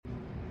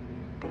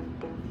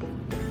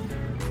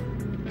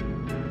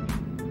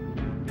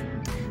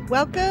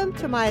Welcome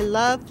to my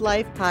Love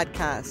Life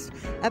podcast,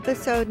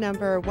 episode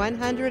number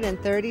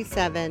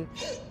 137,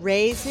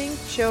 Raising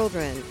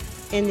Children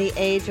in the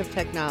Age of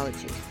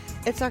Technology.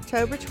 It's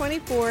October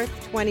 24th,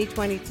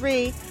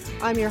 2023.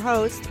 I'm your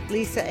host,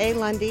 Lisa A.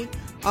 Lundy,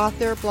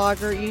 author,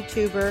 blogger,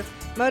 YouTuber,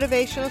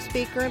 motivational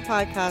speaker, and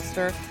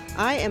podcaster.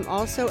 I am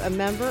also a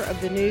member of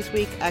the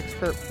Newsweek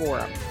Expert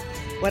Forum.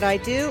 What I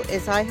do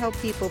is I help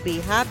people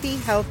be happy,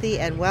 healthy,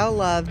 and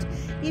well-loved,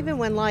 even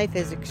when life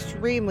is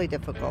extremely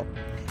difficult.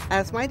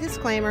 As my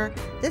disclaimer,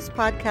 this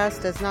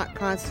podcast does not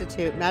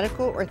constitute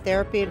medical or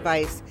therapy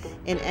advice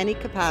in any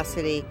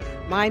capacity.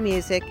 My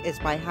music is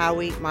by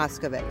Howie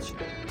Moscovich.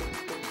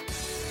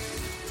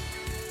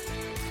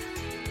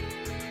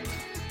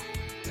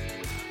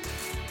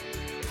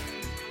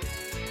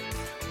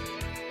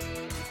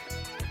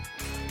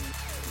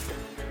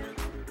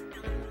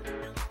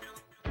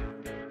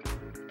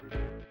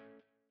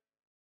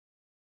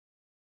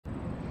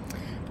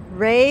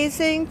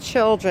 Raising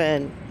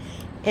children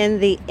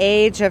in the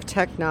age of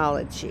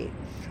technology.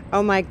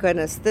 Oh my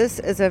goodness, this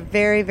is a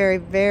very, very,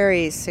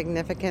 very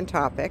significant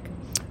topic,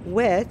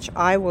 which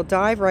I will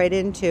dive right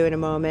into in a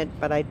moment,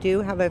 but I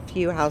do have a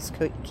few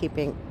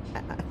housekeeping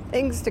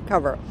things to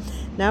cover.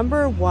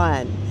 Number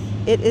one,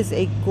 it is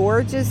a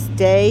gorgeous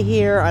day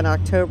here on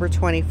October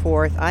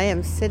 24th. I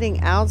am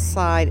sitting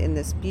outside in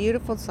this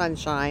beautiful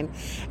sunshine,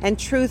 and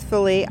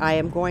truthfully, I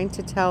am going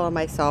to tell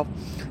myself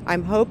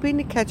I'm hoping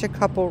to catch a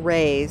couple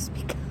rays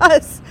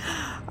because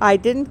I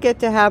didn't get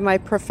to have my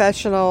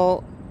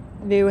professional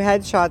new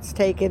headshots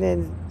taken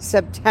in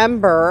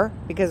September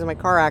because of my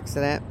car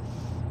accident,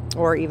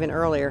 or even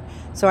earlier.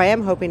 So I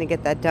am hoping to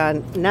get that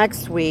done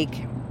next week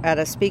at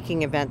a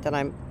speaking event that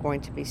I'm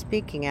going to be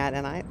speaking at,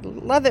 and I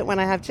love it when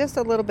I have just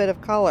a little bit of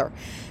color.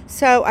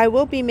 So I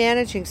will be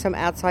managing some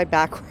outside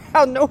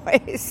background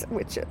noise,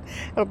 which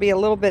it'll be a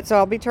little bit, so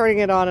I'll be turning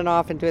it on and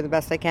off and doing the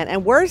best I can.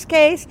 And worst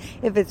case,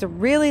 if it's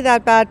really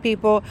that bad,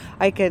 people,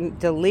 I can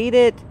delete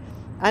it,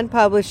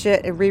 unpublish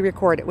it, and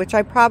re-record it, which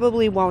I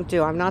probably won't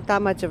do. I'm not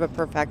that much of a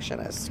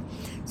perfectionist.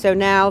 So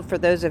now, for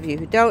those of you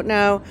who don't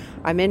know,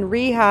 I'm in a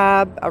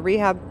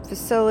rehab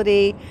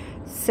facility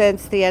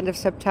since the end of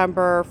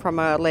September from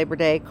a Labor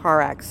Day car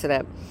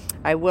accident.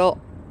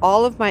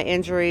 All of my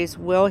injuries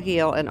will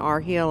heal and are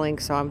healing,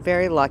 so I'm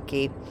very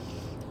lucky,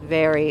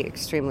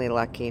 extremely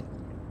lucky.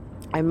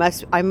 I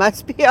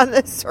must be on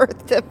this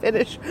earth to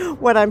finish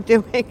what I'm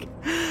doing.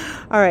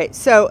 All right,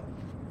 so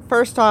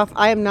first off,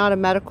 I am not a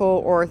medical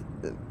or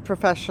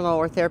professional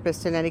or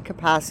therapist in any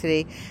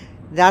capacity.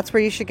 That's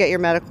where you should get your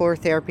medical or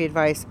therapy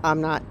advice. I'm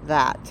not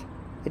that.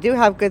 I do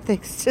have good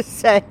things to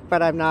say,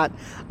 but I'm not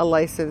a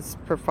licensed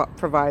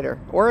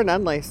provider or an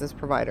unlicensed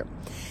provider.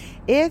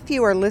 If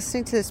you are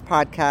listening to this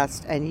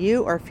podcast and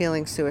you are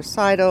feeling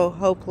suicidal,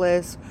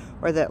 hopeless,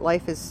 or that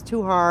life is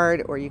too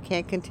hard, or you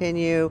can't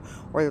continue,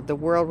 or the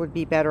world would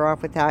be better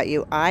off without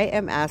you, I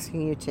am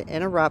asking you to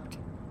interrupt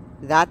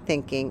that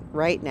thinking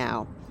right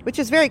now, which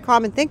is very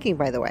common thinking,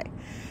 by the way.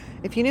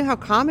 If you knew how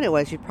common it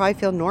was, you'd probably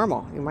feel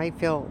normal. You might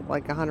feel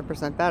like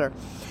 100% better.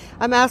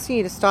 I'm asking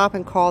you to stop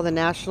and call the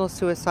National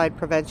Suicide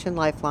Prevention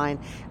Lifeline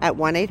at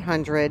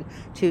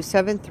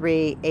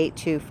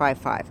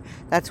 1-800-273-8255.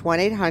 That's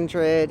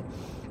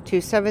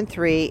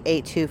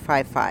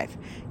 1-800-273-8255.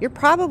 You're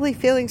probably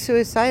feeling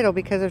suicidal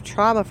because of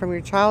trauma from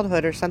your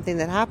childhood or something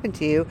that happened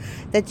to you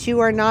that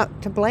you are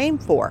not to blame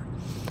for.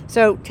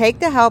 So take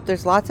the help.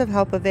 There's lots of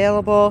help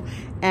available,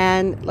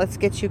 and let's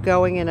get you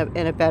going in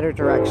a better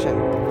direction.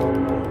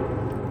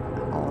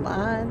 Hold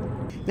on.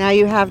 Now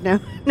you have no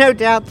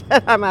doubt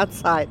that I'm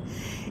outside.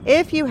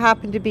 If you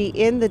happen to be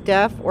in the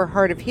deaf or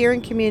hard of hearing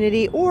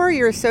community, or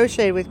you're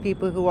associated with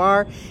people who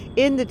are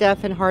in the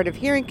deaf and hard of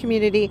hearing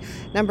community,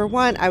 number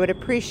one, I would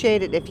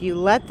appreciate it if you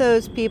let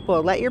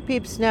your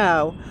peeps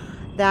know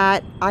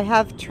that I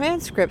have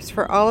transcripts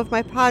for all of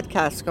my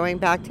podcasts going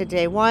back to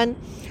day one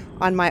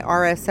on my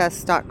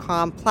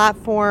rss.com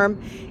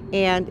platform,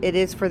 and it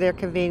is for their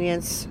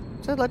convenience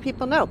to let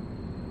people know.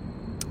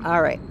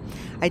 All right.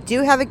 I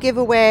do have a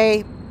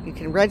giveaway. You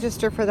can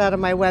register for that on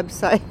my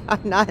website.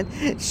 I'm not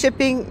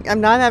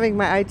having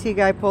my IT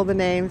guy pull the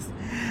names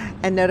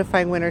and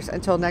notifying winners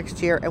until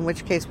next year, in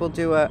which case we'll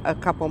do a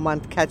couple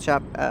month catch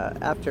up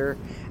after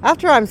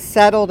I'm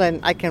settled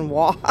and I can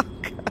walk.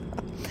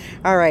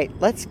 All right,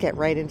 let's get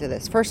right into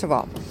this. First of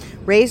all,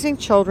 raising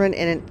children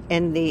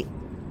in the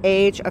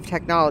age of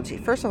technology.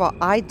 First of all,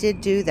 I did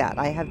do that.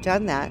 I have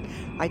done that.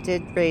 I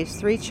did raise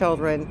 3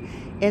 children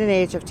in an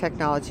age of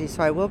technology,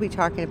 so I will be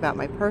talking about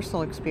my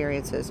personal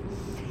experiences.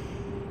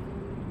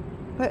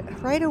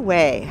 But right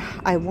away,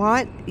 I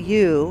want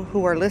you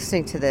who are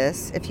listening to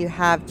this, if you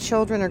have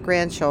children or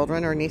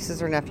grandchildren or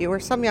nieces or nephew or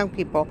some young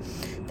people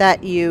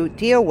that you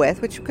deal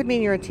with, which could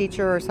mean you're a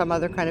teacher or some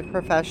other kind of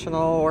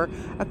professional or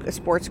a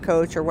sports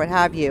coach or what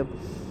have you,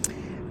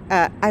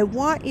 I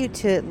want you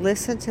to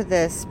listen to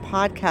this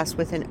podcast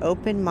with an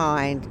open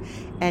mind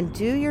and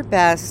do your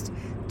best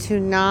to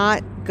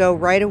not go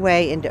right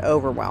away into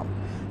overwhelm.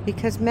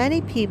 because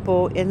many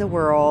people in the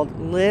world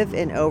live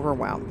in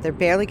overwhelm. They're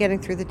barely getting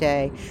through the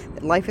day.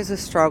 Life is a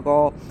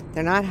struggle.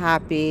 They're not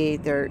happy.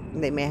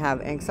 They may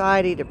have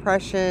anxiety,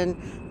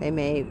 depression. They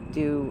may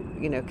do,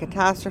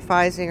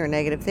 catastrophizing or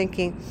negative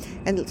thinking.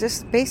 And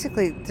just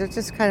basically, they're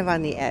just kind of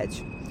on the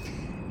edge.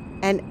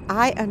 And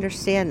I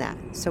understand that.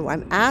 So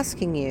I'm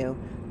asking you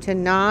to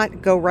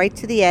not go right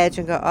to the edge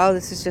and go, oh,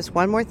 this is just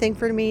one more thing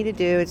for me to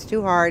do. It's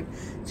too hard.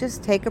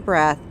 Just take a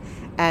breath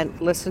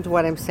and listen to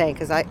what I'm saying,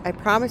 because I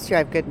promise you I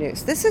have good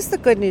news. This is the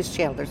good news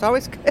channel. There's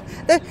always,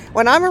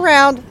 when I'm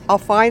around,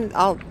 not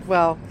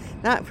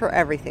for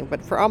everything,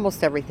 but for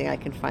almost everything I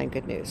can find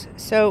good news.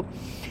 So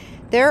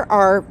there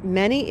are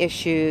many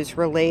issues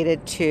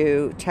related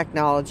to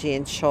technology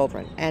in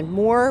children, and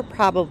more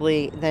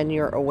probably than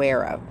you're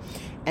aware of.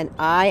 And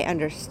I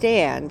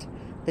understand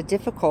the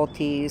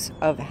difficulties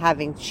of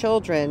having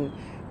children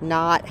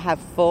not have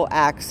full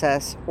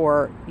access,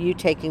 or you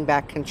taking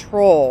back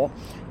control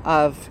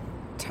of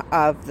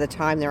the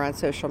time they're on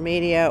social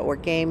media or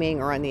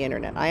gaming or on the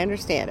internet. I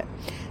understand it.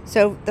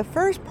 So the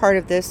first part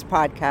of this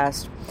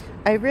podcast,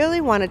 I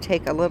really want to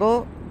take a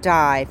little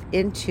dive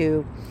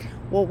into,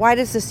 well, why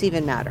does this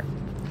even matter?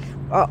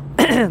 Well,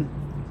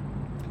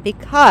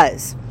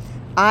 because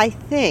I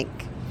think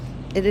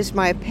it is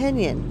my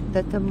opinion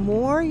that the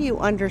more you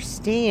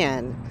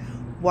understand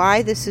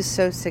why this is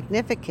so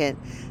significant,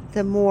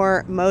 the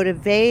more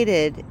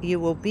motivated you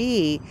will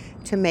be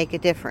to make a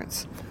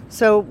difference.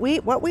 So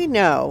what we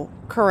know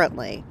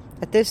currently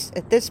at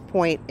this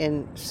point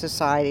in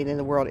society and in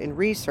the world in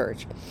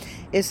research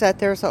is that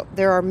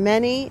there are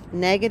many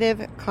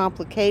negative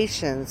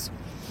complications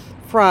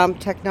from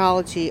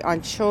technology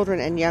on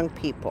children and young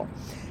people.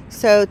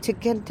 So to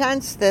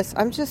condense this,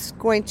 I'm just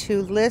going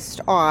to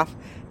list off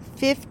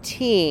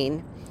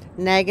 15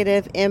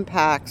 negative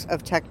impacts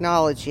of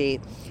technology.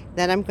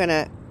 Then I'm going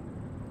to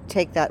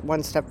take that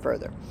one step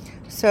further.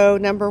 So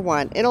number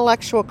 1,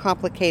 intellectual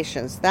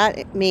complications.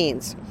 That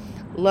means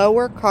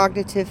lower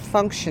cognitive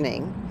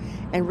functioning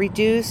and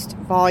reduced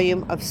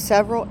volume of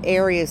several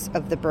areas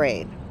of the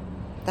brain.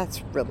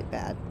 That's really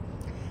bad.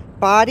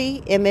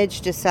 Body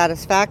image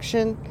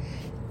dissatisfaction.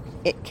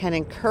 It can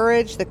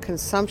encourage the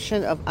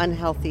consumption of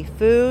unhealthy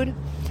food.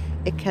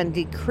 It can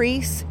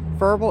decrease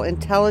verbal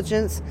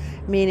intelligence,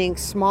 meaning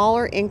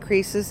smaller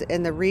increases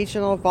in the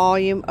regional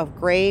volume of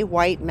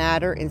gray-white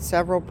matter in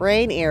several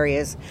brain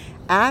areas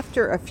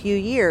after a few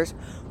years,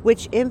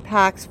 which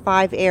impacts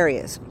 5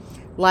 areas: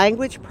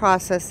 language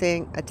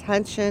processing,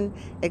 attention,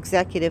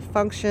 executive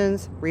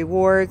functions,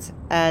 rewards,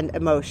 and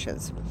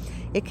emotions.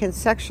 It can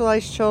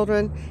sexualize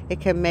children. It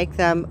can make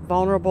them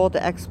vulnerable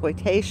to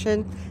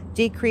exploitation,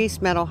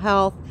 decrease mental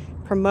health,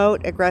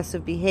 promote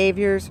aggressive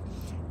behaviors,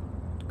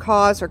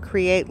 cause or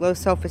create low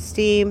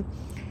self-esteem,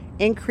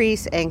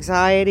 increase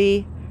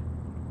anxiety,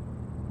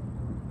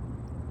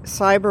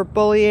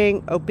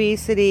 cyberbullying,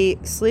 obesity,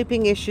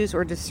 sleeping issues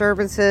or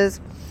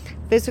disturbances,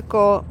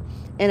 physical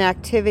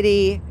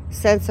inactivity,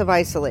 sense of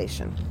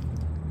isolation,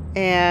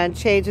 and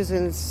changes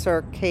in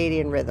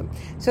circadian rhythm.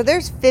 So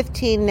there's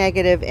 15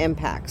 negative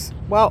impacts.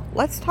 Well,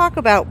 let's talk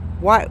about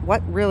what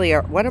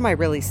am I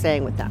really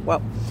saying with that?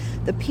 Well,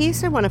 the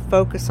piece I want to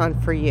focus on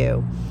for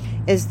you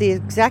is the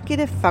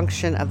executive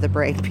function of the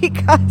brain,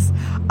 because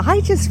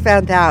I just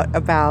found out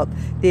about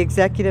the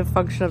executive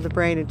function of the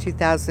brain in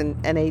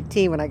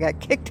 2018 when I got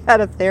kicked out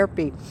of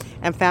therapy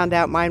and found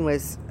out mine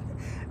was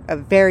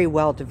very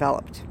well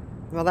developed.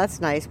 Well,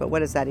 that's nice, but what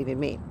does that even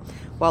mean?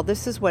 Well,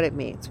 this is what it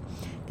means.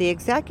 The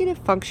executive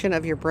function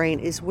of your brain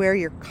is where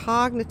your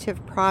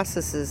cognitive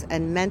processes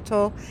and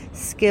mental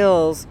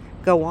skills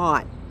go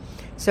on.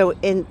 So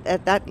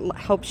that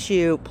helps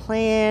you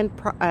plan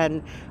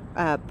and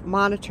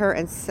monitor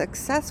and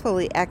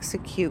successfully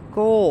execute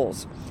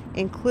goals,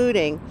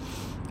 including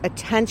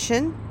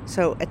attention,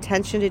 so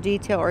attention to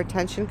detail or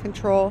attention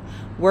control,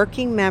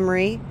 working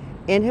memory,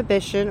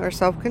 inhibition or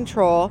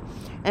self-control,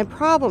 and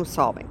problem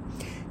solving.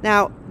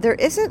 Now, there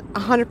isn't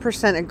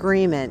 100%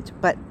 agreement,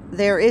 but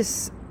there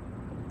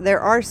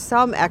are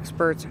some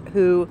experts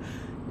who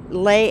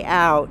lay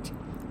out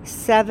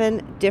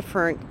 7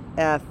 different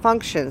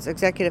functions,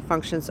 executive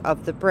functions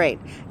of the brain.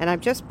 And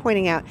I'm just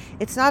pointing out,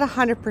 it's not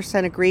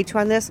 100% agreed to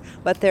on this,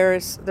 but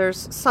there's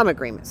some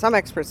agreement. Some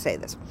experts say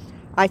this.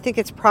 I think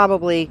it's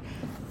probably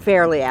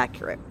fairly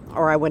accurate,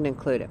 or I wouldn't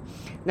include it.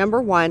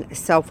 Number 1,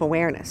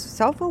 self-awareness.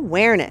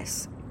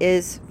 Self-awareness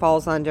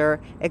falls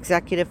under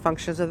executive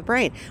functions of the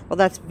brain. Well,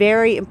 that's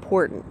very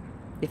important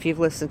if you've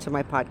listened to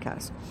my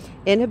podcast.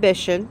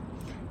 Inhibition,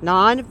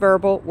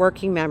 non-verbal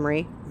working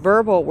memory,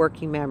 verbal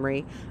working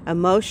memory,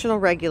 emotional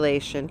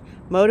regulation,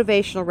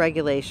 motivational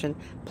regulation,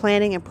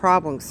 planning and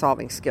problem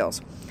solving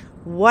skills.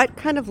 What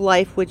kind of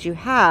life would you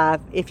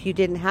have if you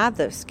didn't have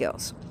those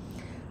skills?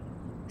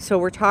 So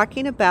we're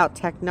talking about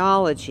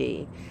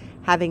technology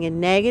having a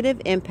negative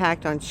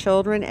impact on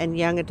children and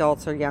young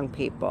adults or young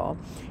people.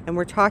 And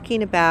I'm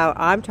talking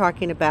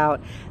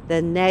about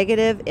the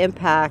negative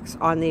impacts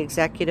on the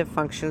executive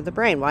function of the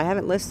brain. Well, I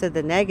haven't listed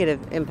the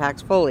negative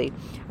impacts fully.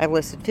 I've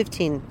listed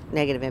 15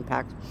 negative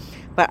impacts.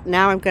 But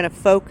now I'm going to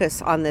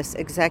focus on this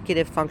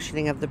executive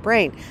functioning of the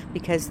brain,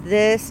 because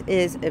this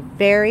is a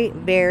very,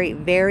 very,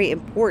 very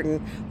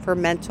important for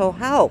mental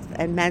health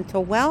and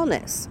mental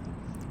wellness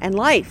and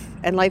life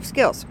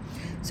skills.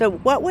 So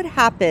what would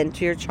happen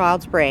to your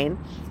child's brain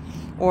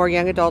or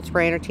young adult's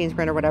brain or teen's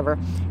brain or whatever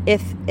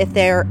if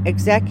their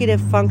executive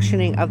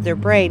functioning of their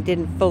brain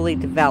didn't fully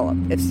develop,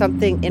 if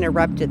something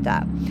interrupted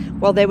that?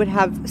 Well, they would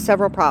have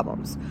several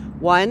problems.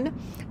 One,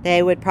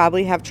 they would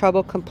probably have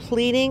trouble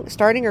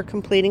starting or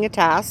completing a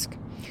task.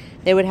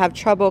 They would have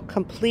trouble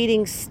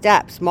completing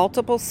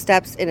multiple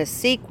steps in a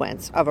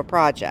sequence of a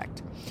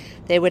project.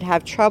 They would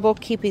have trouble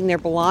keeping their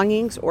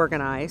belongings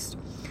organized,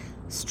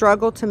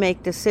 struggle to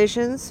make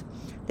decisions.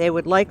 They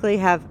would likely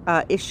have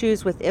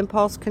issues with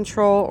impulse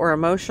control or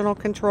emotional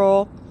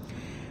control.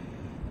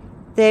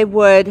 They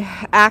would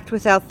act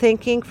without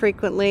thinking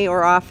frequently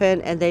or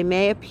often, and they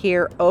may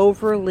appear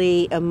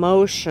overly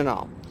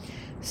emotional.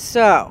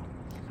 So,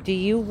 do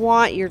you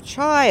want your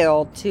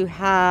child to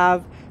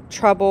have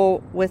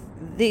trouble with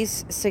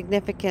these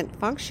significant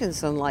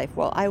functions in life?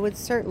 Well, I would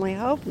certainly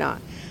hope not.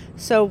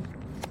 So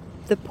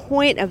the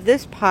point of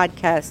this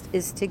podcast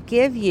is to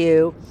give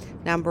you,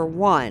 number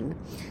one,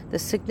 the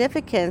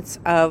significance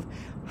of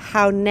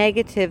how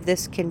negative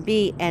this can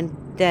be, and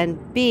then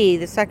B,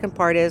 the second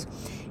part is,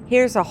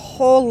 here's a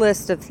whole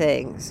list of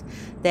things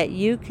that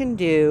you can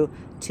do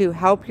to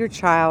help your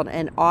child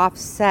and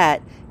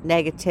offset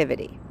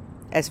negativity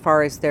as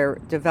far as their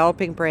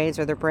developing brains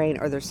or their brain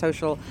or their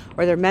social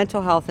or their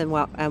mental health and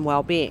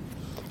well-being.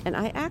 And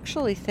I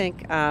actually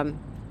think,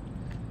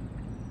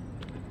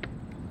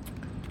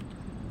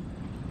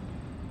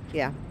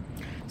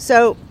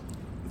 So,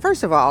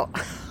 first of all,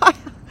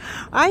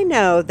 I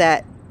know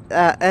that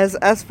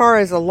as far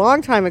as a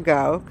long time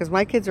ago, because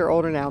my kids are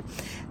older now,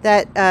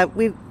 that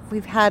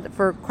we've had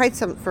for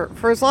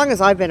as long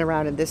as I've been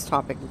around in this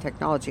topic in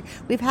technology,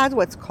 we've had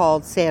what's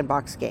called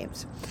sandbox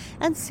games.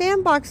 And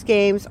sandbox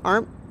games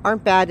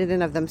aren't bad in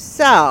and of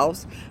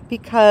themselves,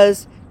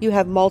 because you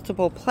have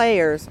multiple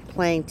players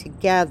playing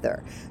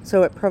together.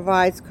 So it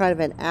provides kind of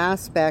an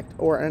aspect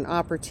or an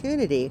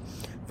opportunity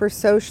for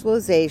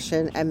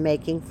socialization and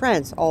making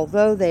friends.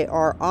 Although they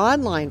are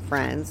online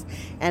friends,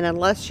 and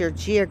unless you're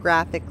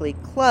geographically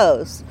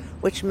close,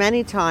 which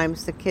many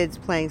times the kids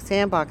playing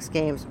sandbox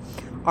games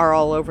are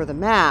all over the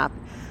map,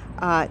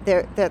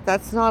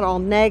 that's not all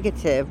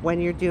negative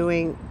when you're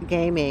doing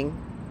gaming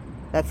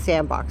that's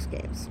sandbox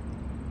games.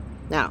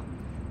 Now,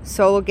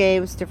 solo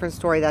games, different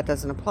story, that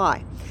doesn't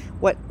apply.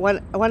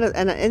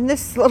 And in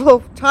this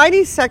little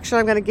tiny section,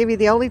 I'm going to give you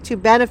the only two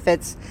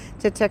benefits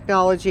to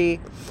technology.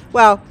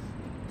 Well,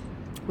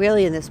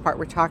 really in this part,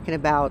 we're talking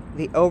about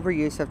the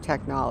overuse of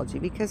technology,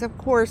 because of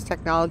course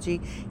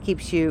technology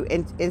keeps you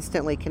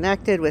instantly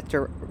connected with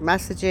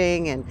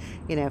messaging and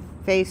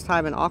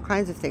FaceTime and all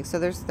kinds of things. So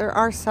there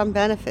are some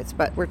benefits,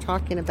 but we're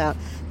talking about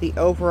the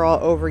overall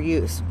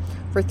overuse.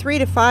 For 3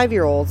 to 5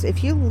 year olds,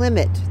 if you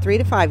limit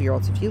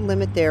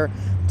their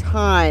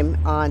time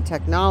on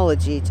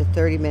technology to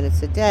 30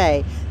 minutes a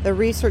day, the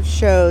research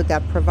showed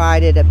that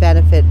provided a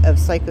benefit of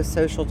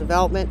psychosocial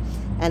development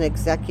and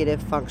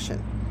executive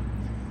function.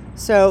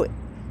 So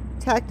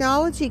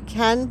technology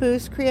can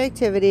boost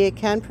creativity. It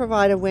can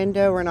provide a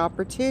window or an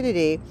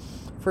opportunity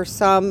for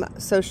some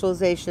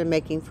socialization and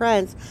making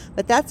friends,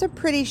 but that's a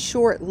pretty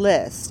short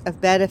list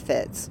of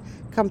benefits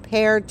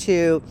compared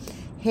to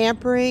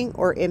hampering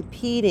or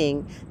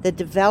impeding the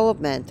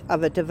development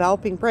of a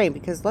developing brain.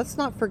 Because let's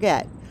not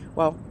forget,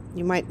 well,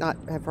 you might not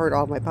have heard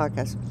all my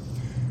podcasts,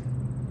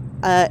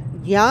 a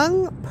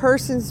young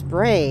person's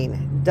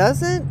brain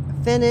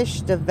doesn't finish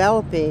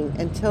developing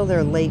until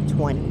their late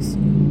 20s.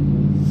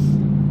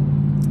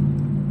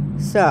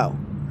 So,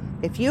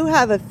 if you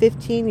have a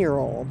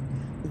 15-year-old,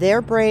 their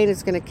brain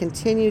is going to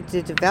continue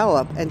to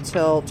develop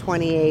until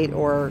 28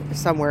 or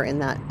somewhere in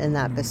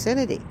that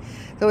vicinity.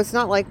 So it's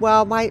not like,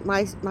 well,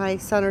 my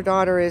son or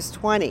daughter is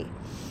 20.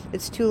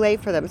 It's too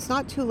late for them. It's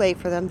not too late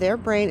for them. Their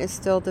brain is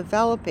still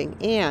developing.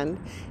 And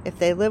if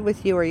they live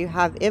with you or you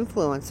have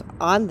influence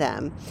on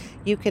them,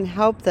 you can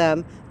help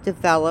them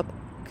develop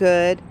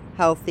good,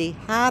 healthy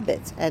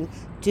habits and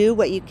do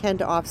what you can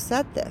to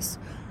offset this.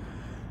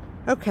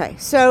 Okay,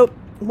 so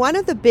one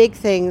of the big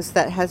things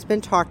that has been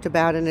talked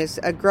about and is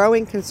a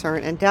growing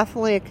concern, and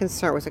definitely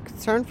was a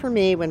concern for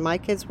me when my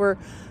kids were,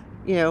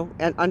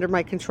 and under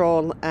my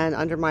control and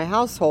under my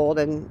household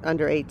and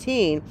under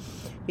 18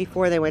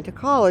 before they went to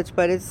college,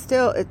 but it's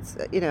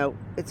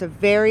a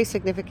very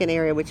significant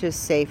area, which is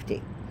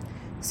safety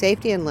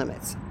and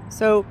limits.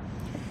 So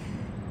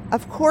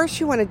of course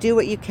you want to do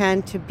what you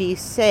can to be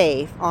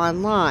safe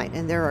online,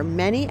 and there are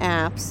many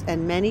apps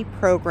and many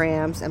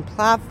programs and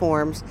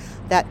platforms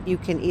that you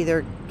can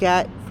either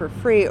get for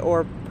free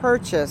or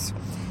purchase.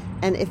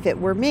 And if it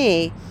were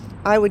me,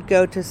 I would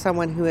go to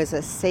someone who is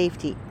a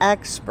safety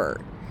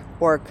expert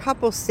or a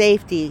couple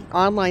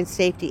online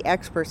safety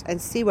experts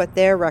and see what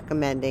they're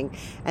recommending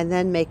and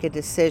then make a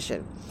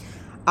decision.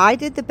 I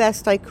did the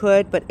best I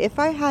could, but if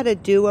I had a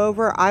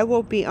do-over, I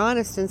will be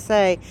honest and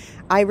say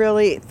I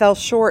really fell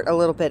short a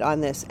little bit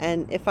on this.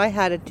 And if I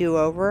had a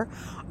do-over,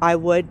 I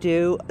would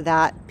do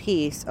that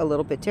piece a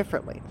little bit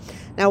differently.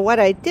 Now, what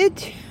I did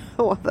do,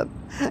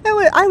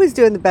 I was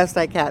doing the best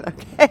I can,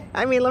 okay?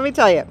 I mean, let me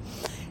tell you,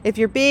 if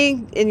you're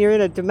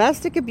in a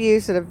domestic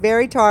abuse in a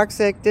very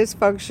toxic,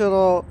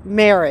 dysfunctional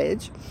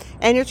marriage,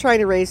 and you're trying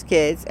to raise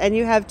kids, and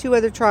you have 2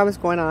 other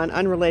traumas going on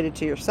unrelated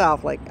to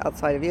yourself, like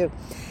outside of you,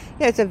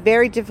 yeah, it's a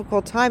very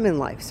difficult time in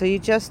life. So you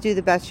just do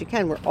the best you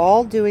can. We're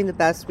all doing the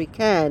best we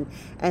can.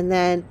 And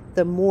then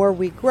the more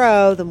we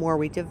grow, the more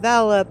we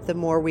develop, the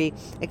more we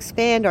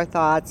expand our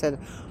thoughts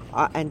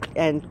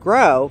and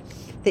grow,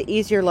 the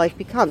easier life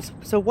becomes.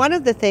 So one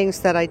of the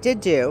things that I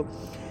did do,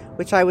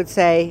 which I would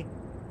say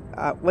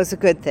was a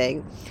good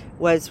thing,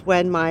 was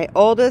when my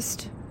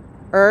oldest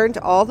earned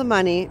all the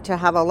money to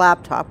have a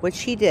laptop, which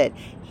he did.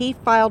 He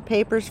filed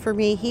papers for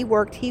me. He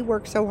worked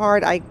so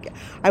hard.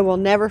 I will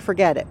never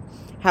forget it.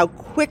 How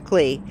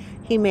quickly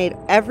he made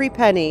every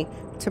penny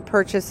to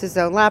purchase his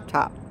own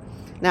laptop.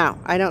 Now,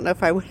 I don't know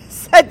if I would have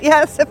said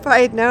yes if I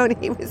had known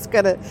he was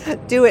going to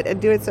do it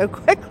and do it so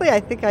quickly.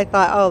 I think I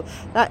thought, oh,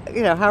 that,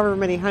 however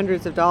many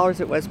hundreds of dollars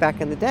it was back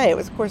in the day. It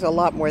was, of course, a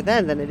lot more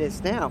then than it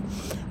is now.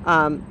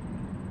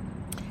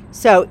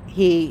 So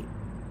he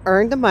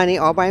earned the money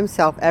all by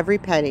himself, every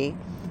penny,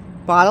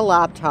 bought a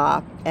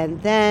laptop,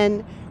 and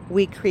then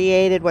we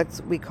created what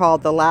we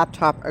called the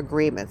laptop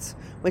agreements,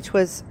 which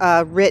was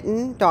a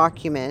written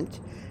document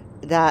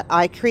that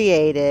I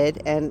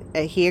created and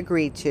he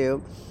agreed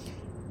to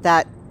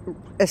that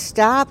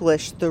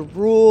established the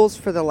rules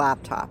for the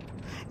laptop.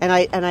 And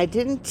I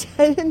didn't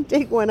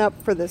dig one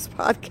up for this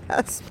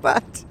podcast,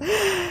 but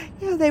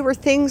they were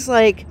things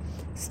like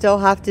still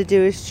have to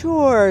do his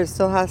chores,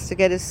 still has to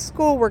get his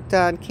schoolwork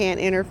done, can't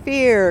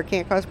interfere,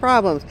 can't cause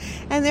problems.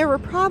 And there were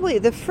probably,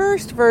 the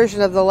first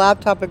version of the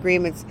laptop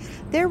agreements,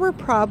 there were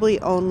probably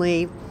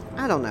only,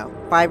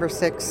 5 or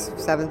 6,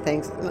 7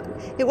 things.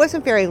 It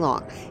wasn't very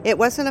long. It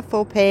wasn't a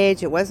full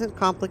page. It wasn't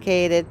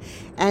complicated.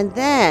 And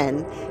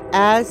then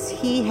as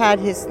he had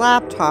his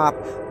laptop,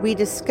 we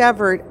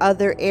discovered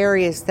other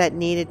areas that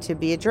needed to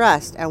be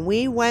addressed. And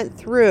we went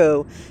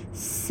through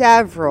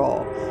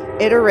several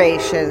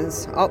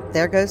iterations. Oh,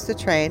 there goes the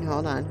train.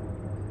 Hold on.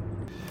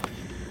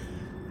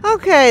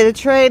 Okay, the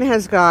train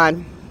has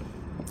gone.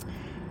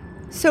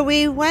 So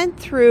we went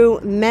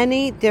through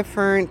many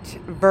different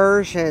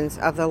versions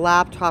of the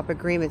laptop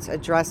agreements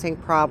addressing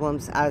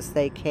problems as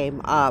they came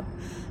up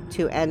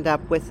to end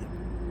up with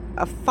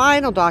a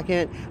final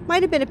document.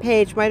 Might have been a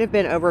page, might have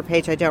been over a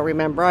page, I don't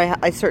remember.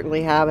 I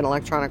certainly have an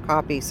electronic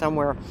copy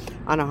somewhere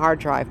on a hard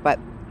drive, but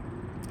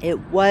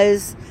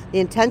the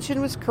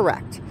intention was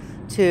correct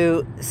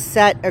to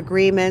set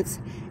agreements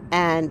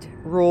and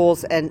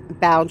rules and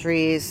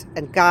boundaries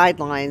and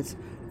guidelines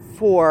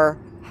for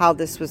how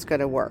this was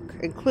going to work,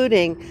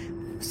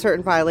 including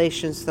certain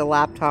violations. The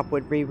laptop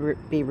would be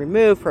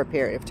removed for a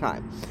period of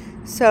time.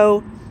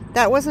 So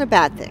that wasn't a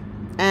bad thing.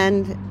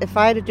 And if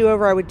I had a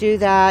do-over, I would do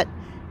that.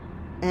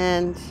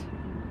 And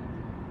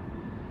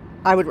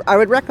I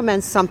would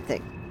recommend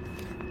something.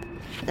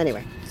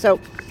 Anyway, so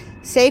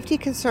safety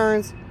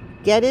concerns,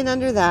 get in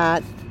under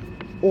that,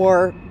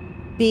 or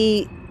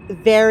be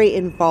very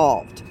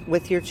involved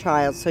with your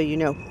child so you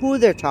know who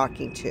they're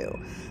talking to.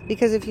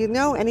 Because if you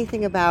know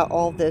anything about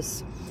all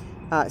this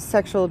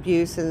sexual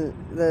abuse and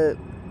the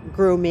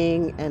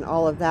grooming and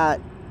all of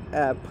that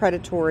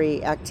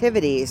predatory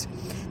activities,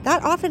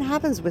 that often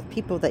happens with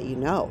people that you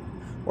know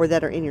or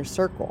that are in your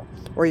circle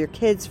or your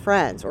kids'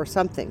 friends or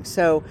something.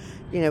 So,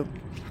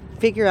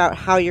 figure out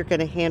how you're going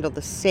to handle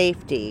the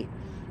safety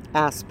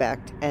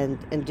aspect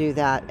and do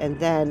that. And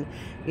then,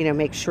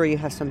 make sure you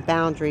have some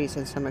boundaries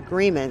and some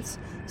agreements.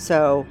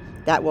 So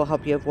that will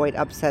help you avoid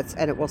upsets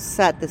and it will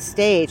set the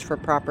stage for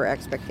proper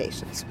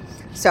expectations.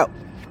 So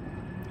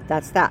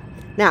that's that.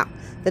 Now,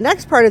 the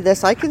next part of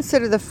this, I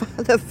consider the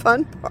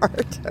fun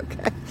part,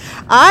 okay?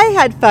 I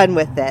had fun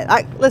with it.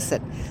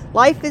 Listen,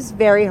 life is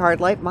very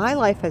hard. My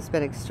life has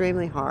been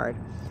extremely hard.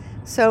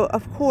 So,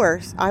 of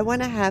course, I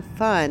want to have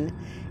fun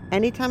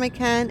anytime I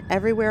can,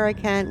 everywhere I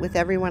can, with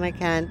everyone I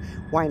can.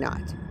 Why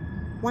not?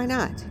 Why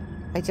not?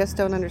 I just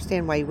don't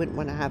understand why you wouldn't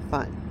want to have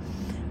fun.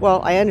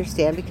 Well, I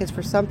understand because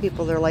for some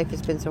people, their life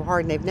has been so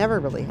hard and they've never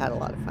really had a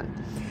lot of fun.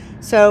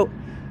 So,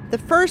 the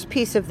first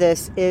piece of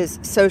this is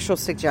social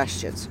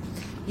suggestions.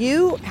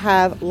 You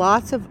have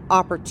lots of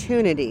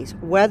opportunities,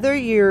 whether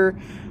your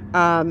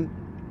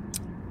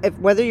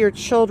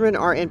children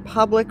are in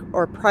public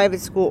or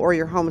private school or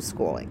you're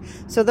homeschooling.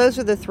 So those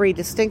are the 3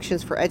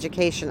 distinctions for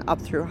education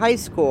up through high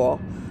school,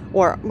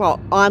 or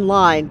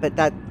online. But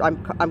that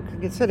I'm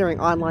considering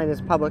online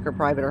as public or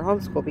private or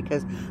homeschool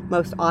because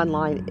most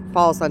online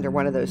falls under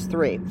one of those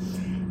 3.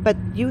 But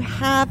you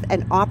have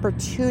an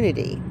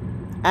opportunity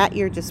at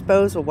your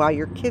disposal while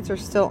your kids are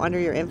still under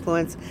your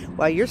influence,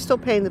 while you're still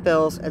paying the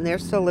bills and they're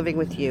still living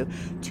with you,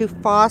 to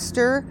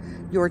foster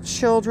your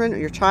child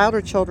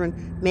or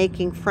children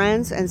making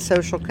friends and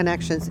social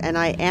connections. And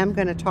I am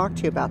going to talk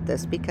to you about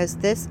this because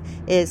this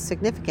is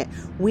significant.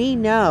 We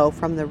know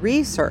from the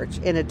research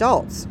in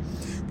adults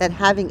that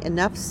having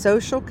enough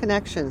social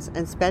connections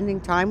and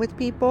spending time with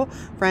people,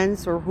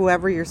 friends or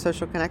whoever your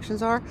social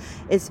connections are,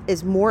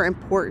 is more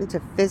important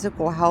to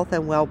physical health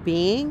and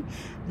well-being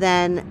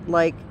than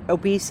like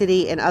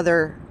obesity and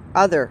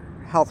other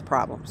health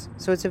problems.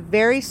 So it's a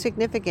very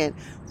significant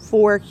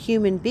for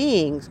human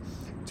beings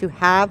to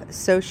have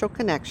social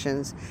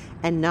connections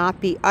and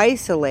not be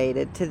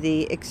isolated to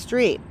the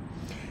extreme.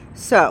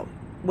 So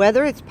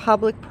whether it's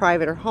public,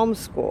 private, or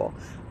homeschool,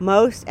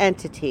 most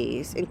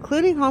entities,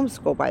 including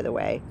homeschool, by the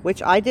way,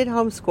 which I did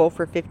homeschool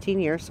for 15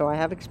 years, so I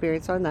have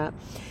experience on that,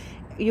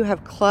 you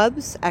have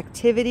clubs,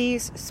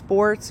 activities,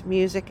 sports,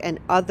 music, and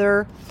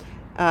other,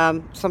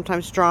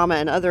 sometimes drama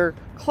and other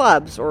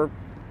clubs or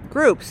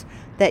groups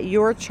that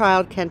your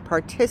child can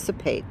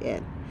participate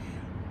in.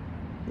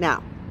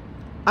 Now,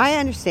 I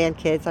understand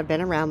kids. I've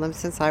been around them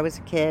since I was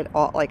a kid.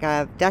 I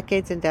have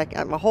decades and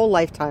decades, my whole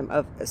lifetime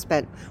of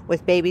spent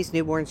with babies,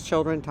 newborns,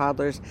 children,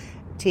 toddlers,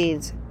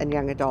 teens, and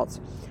young adults.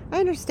 I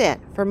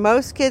understand. For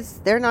most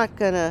kids, they're not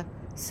going to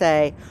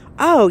say,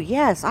 oh,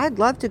 yes, I'd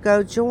love to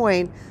go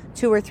join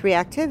 2 or 3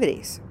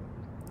 activities.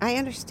 I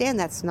understand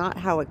that's not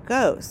how it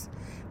goes.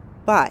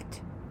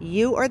 But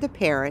you are the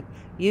parent.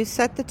 You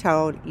set the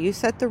tone. You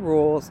set the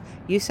rules.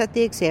 You set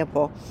the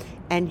example.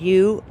 And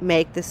you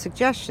make the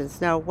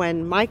suggestions. Now,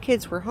 when my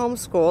kids were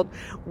homeschooled,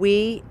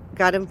 we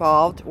got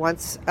involved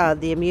once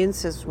the immune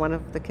system, one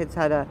of the kids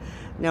had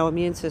no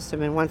immune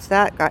system, and once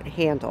that got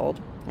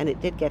handled, and it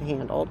did get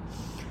handled,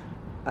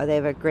 they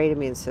have a great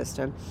immune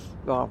system,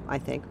 well, I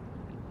think,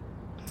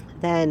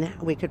 then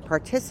we could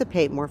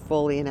participate more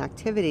fully in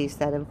activities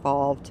that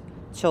involved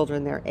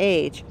children their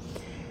age.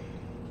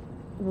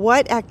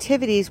 What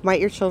activities might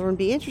your children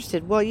be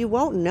interested? Well, you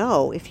won't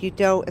know if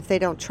they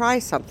don't try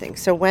something.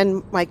 So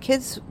when my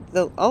kids,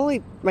 two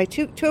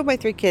of my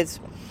 3 kids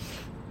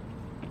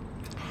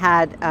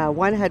had,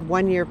 one had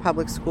 1 year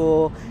public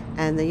school,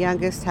 and the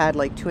youngest had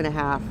like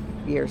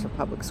 2.5 years of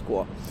public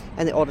school,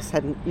 and the oldest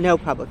had no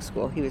public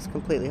school. He was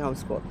completely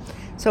homeschooled.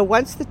 So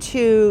once the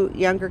 2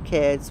 younger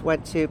kids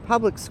went to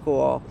public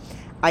school,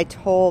 I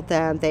told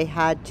them they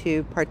had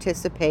to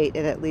participate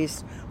in at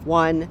least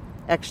one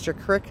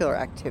extracurricular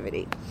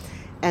activity.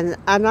 And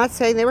I'm not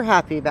saying they were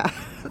happy about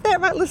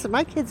it. Listen,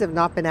 my kids have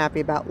not been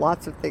happy about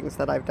lots of things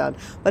that I've done,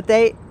 but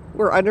they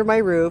were under my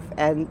roof,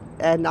 and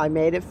I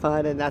made it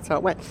fun, and that's how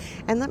it went.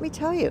 And let me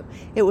tell you,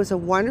 it was a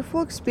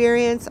wonderful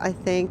experience. I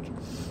think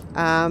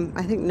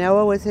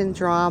Noah was in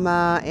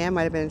drama. Anne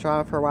might have been in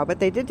drama for a while, but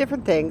they did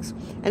different things,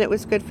 and it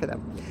was good for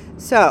them.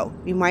 So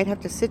you might have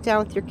to sit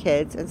down with your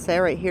kids and say,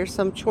 all right, here's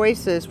some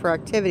choices for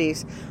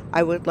activities.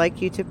 I would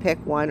like you to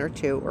pick 1 or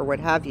 2 or what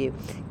have you.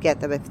 Get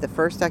them. If the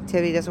first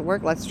activity doesn't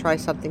work, let's try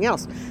something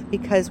else.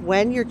 Because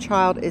when your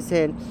child is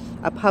in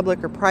a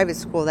public or private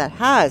school that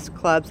has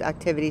clubs,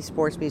 activities,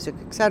 sports, music,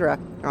 etc.,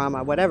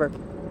 drama, whatever,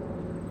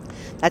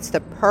 that's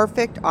the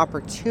perfect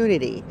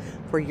opportunity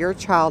for your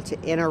child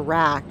to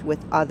interact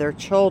with other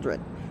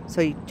children.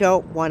 So you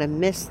don't want to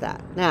miss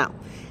that. Now,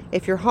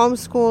 if you're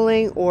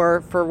homeschooling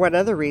or for what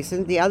other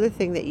reason, the other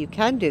thing that you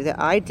can do that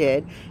I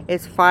did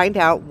is find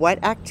out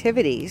what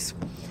activities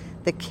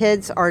the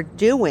kids are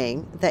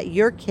doing that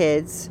your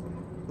kids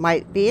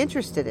might be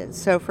interested in.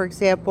 So, for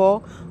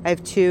example, I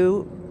have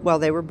 2, well,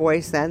 they were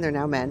boys then, they're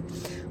now men,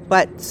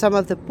 but some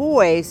of the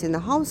boys in the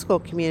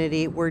homeschool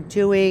community were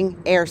doing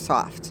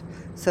airsoft.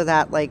 So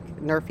that like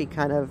Nerfy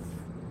kind of,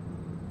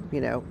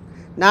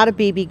 not a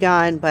BB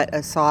gun, but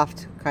a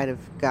soft kind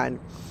of gun,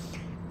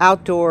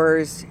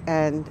 outdoors.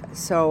 And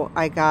so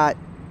I got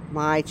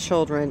my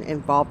children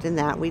involved in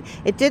that.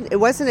 It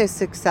wasn't as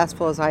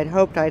successful as I'd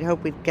hoped. I'd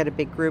hoped we'd get a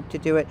big group to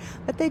do it,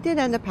 but they did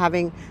end up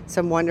having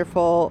some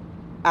wonderful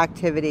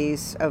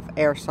activities of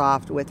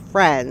airsoft with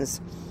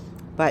friends.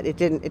 But it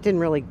didn't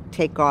really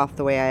take off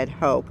the way I had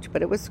hoped.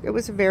 But it was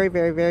a very,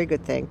 very, very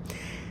good thing.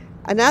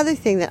 Another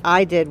thing that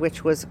I did,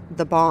 which was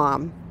the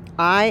bomb,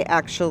 I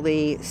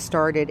actually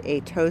started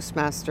a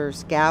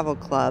Toastmasters Gavel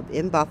Club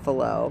in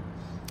Buffalo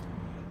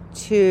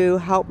to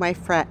help my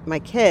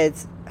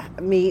kids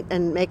meet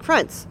and make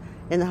friends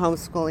in the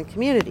homeschooling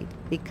community,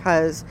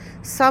 because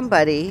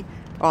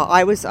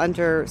I was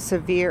under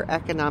severe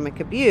economic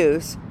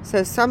abuse,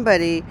 so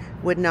somebody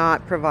would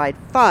not provide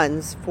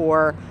funds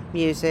for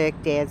music,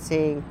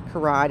 dancing,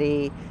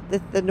 karate,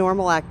 the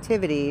normal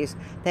activities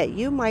that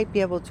you might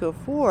be able to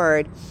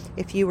afford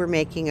if you were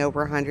making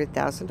over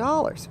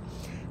 $100,000.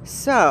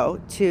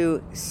 So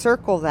to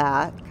circle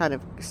that, kind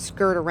of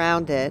skirt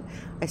around it,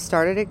 I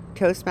started a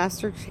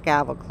Toastmasters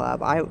Gavel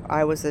Club.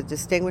 I was a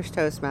distinguished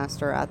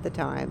Toastmaster at the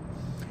time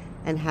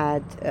and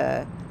had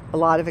a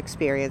lot of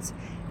experience.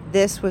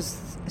 This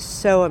was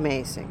so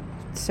amazing.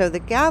 So the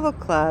Gavel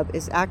Club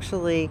is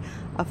actually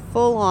a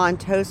full-on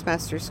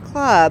Toastmasters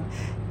club,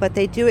 but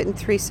they do it in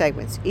 3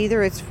 segments.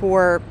 Either it's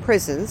for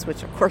prisons,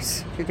 which of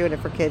course, if you're doing it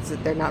for kids,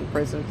 they're not in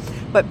prison.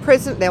 But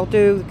they'll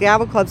do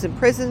Gavel Clubs in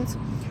prisons.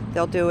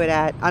 They'll do it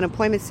at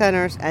unemployment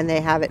centers, and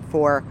they have it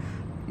for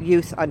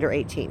youth under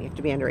 18. You have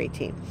to be under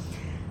 18.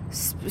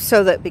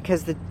 So that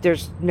because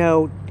there's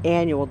no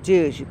annual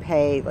dues, you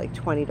pay like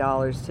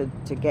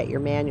 $20 to get your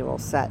manual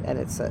set, and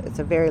it's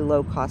a very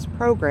low cost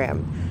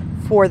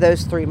program for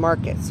those 3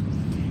 markets.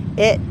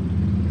 It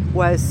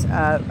was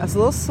a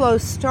little slow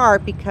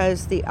start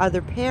because the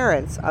other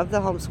parents of the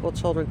homeschool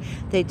children,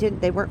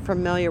 they weren't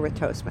familiar with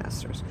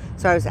Toastmasters.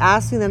 So I was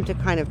asking them to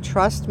kind of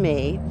trust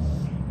me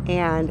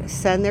and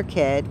send their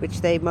kid, which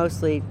they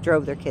mostly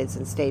drove their kids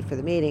and stayed for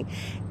the meeting,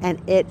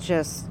 and it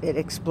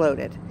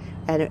exploded.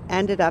 And it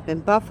ended up in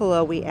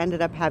Buffalo, we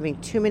ended up having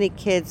too many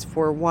kids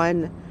for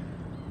one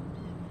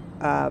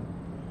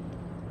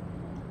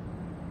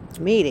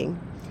meeting,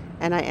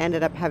 and I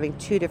ended up having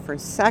 2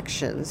 different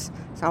sections.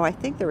 So I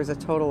think there was a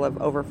total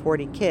of over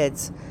 40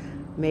 kids,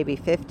 maybe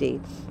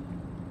 50.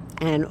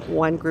 And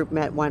one group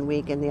met one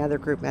week and the other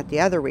group met the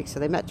other week. So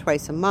they met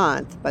twice a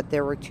month, but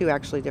there were 2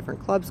 actually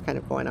different clubs kind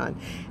of going on.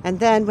 And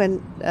then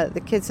when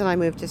the kids and I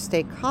moved to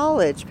State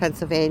College,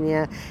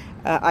 Pennsylvania,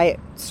 I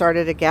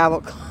started a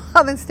Gavel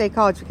Club in State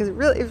College because it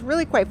was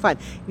really quite fun.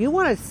 If you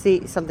want to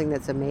see something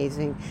that's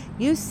amazing,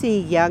 you see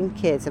young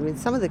kids. I mean,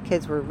 some of the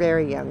kids were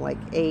very young, like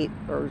 8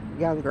 or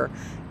younger,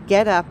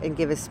 get up and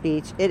give a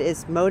speech. It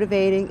is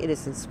motivating. It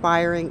is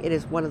inspiring. It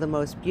is one of the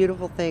most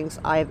beautiful things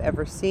I have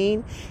ever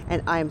seen,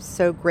 and I am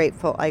so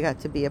grateful I got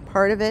to be a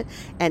part of it,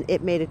 and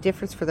it made a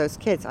difference for those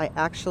kids. I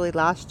actually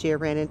last year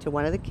ran into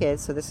one of the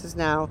kids, so this is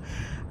now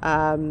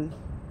 10,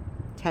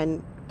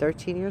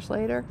 13 years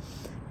later,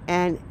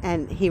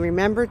 and he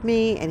remembered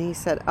me, and he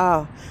said,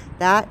 oh,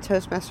 that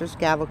Toastmasters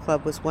Gavel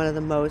Club was one of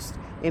the most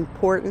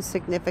important,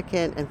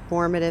 significant, and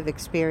formative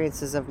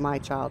experiences of my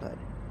childhood.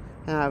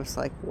 And I was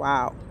like,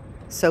 wow.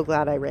 So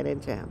glad I ran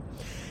into him.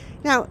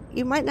 Now,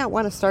 you might not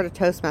want to start a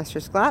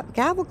Toastmasters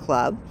Gavel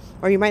Club,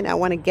 or you might not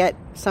want to get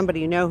somebody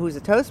you know who's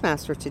a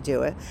Toastmaster to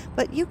do it,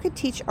 but you could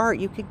teach art.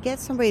 You could get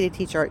somebody to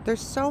teach art.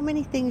 There's so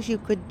many things you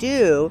could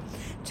do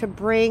to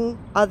bring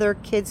other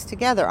kids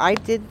together. I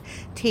did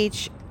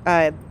teach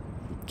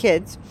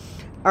kids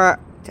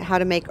how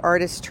to make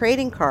artist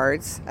trading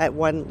cards at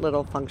one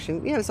little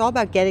function. You know, it's all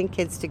about getting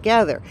kids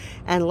together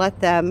and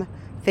let them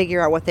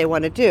figure out what they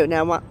want to do.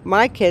 Now,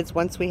 my kids,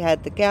 once we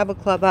had the Gavel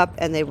Club up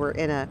and they were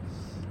in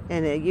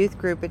a youth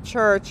group at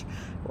church,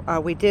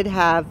 we did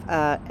have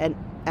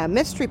a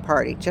mystery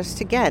party just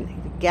to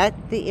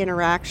get the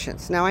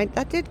interactions. Now,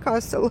 that did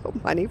cost a little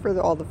money for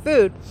all the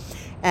food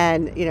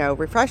and,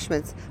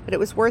 refreshments, but it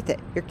was worth it.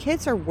 Your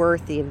kids are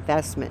worth the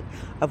investment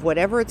of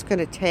whatever it's going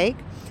to take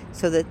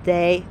so that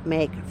they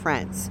make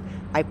friends.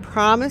 I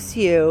promise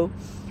you,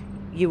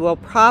 you will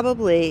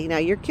probably, now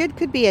your kid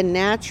could be a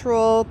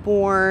natural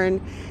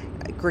born,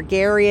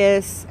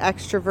 gregarious,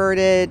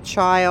 extroverted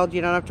child.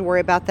 You don't have to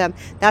worry about them.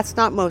 That's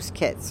not most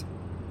kids.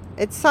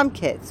 It's some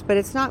kids, but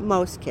it's not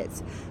most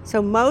kids.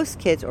 So most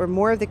kids, or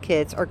more of the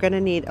kids, are going to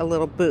need a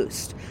little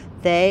boost.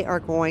 They are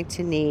going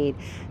to need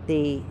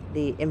the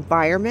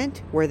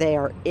environment where they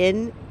are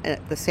in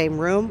the same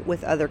room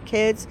with other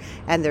kids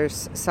and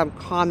there's some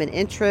common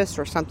interest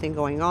or something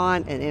going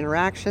on and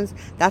interactions.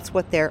 That's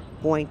what they're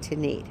going to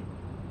need.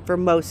 For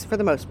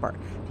the most part.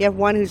 If you have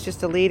one who's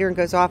just a leader and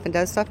goes off and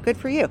does stuff, good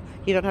for you.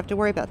 You don't have to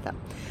worry about that.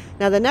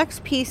 Now, the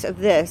next piece of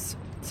this,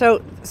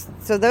 so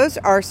those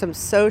are some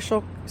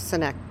social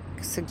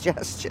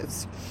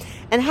suggestions.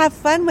 And have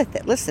fun with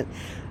it. Listen,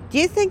 do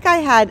you think I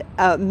had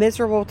a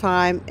miserable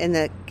time in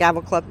the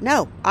Gavel Club?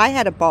 No, I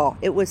had a ball.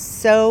 It was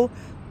so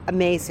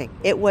amazing.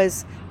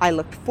 I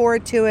looked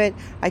forward to it.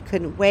 I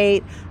couldn't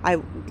wait. I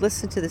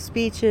listened to the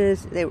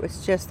speeches. It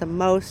was just the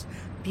most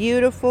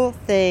beautiful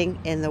thing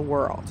in the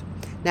world.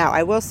 Now,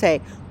 I will say,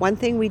 one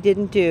thing we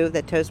didn't do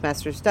that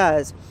Toastmasters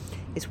does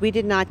is we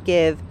did not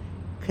give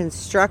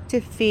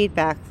constructive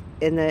feedback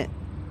in the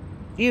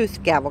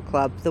youth Gavel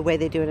Club the way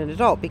they do in an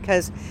adult,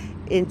 because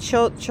in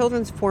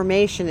children's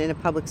formation in a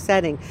public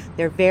setting,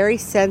 they're very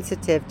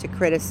sensitive to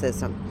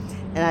criticism.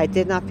 And I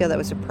did not feel that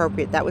was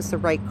appropriate. That was the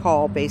right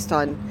call based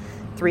on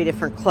 3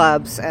 different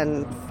clubs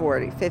and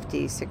 40,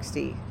 50,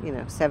 60,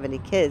 70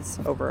 kids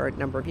over a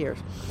number of years.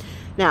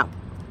 Now,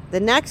 the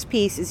next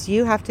piece is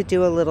you have to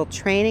do a little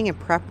training and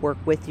prep work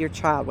with your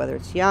child, whether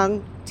it's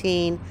young,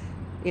 teen,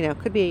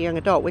 could be a young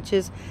adult, which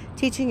is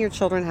teaching your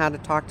children how to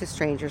talk to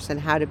strangers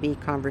and how to be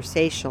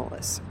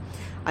conversationalists.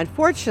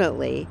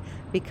 Unfortunately,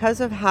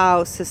 because of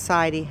how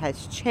society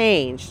has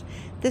changed,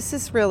 this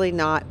is really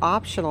not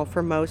optional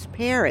for most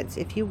parents.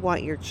 If you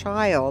want your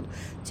child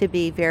to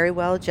be very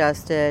well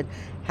adjusted,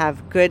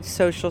 have good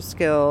social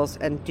skills,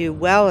 and do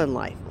well in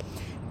life.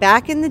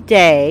 Back in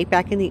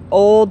the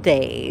old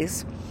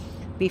days,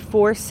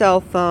 before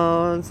cell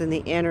phones and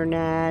the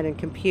internet and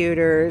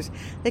computers,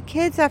 the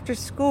kids after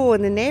school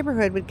in the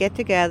neighborhood would get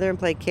together and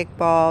play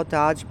kickball,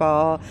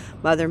 dodgeball,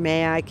 Mother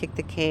May I, kick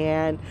the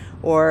can,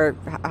 or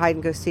hide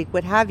and go seek,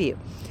 what have you.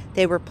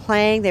 They were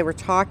playing, they were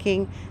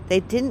talking. They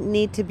didn't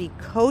need to be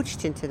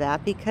coached into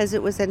that because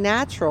it was a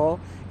natural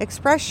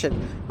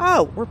expression.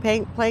 Oh, we're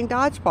playing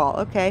dodgeball.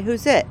 Okay,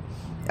 who's it?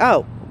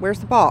 Oh,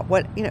 where's the ball?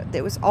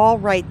 It was all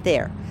right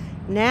there.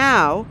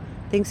 Now,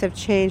 things have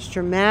changed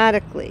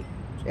dramatically.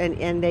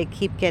 and they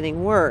keep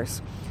getting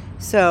worse.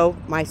 So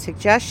my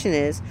suggestion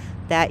is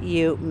that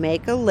you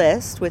make a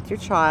list with your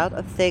child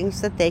of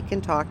things that they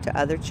can talk to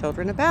other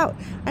children about.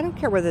 I don't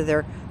care whether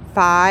they're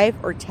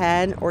 5 or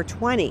 10 or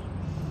 20.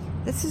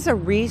 This is a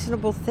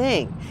reasonable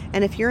thing.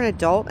 And if you're an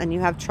adult and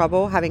you have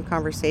trouble having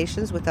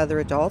conversations with other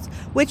adults,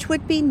 which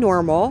would be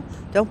normal,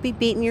 don't be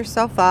beating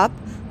yourself up.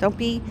 Don't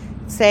be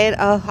saying,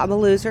 oh, I'm a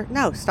loser.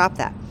 No, stop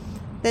that.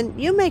 Then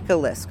you make a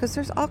list, because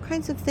there's all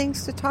kinds of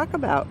things to talk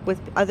about with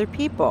other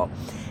people.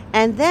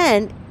 And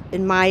then,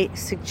 and my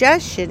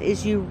suggestion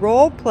is you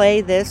role play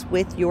this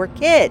with your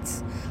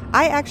kids.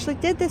 I actually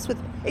did this with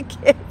my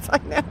kids. I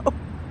know.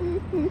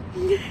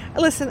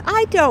 Listen,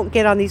 I don't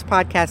get on these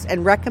podcasts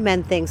and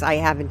recommend things I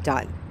haven't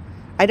done.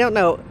 I don't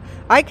know.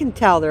 I can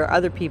tell there are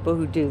other people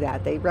who do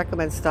that. They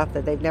recommend stuff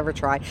that they've never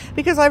tried.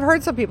 Because I've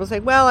heard some people say,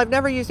 well, I've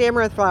never used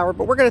amaranth flour,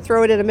 but we're going to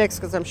throw it in a mix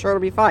because I'm sure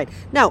it'll be fine.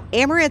 No,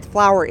 amaranth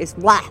flour is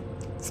blah.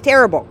 It's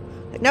terrible.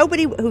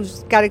 Nobody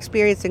who's got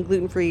experience in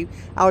gluten-free,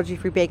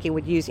 allergy-free baking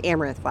would use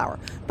amaranth flour.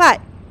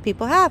 But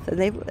people have,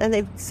 and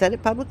they've said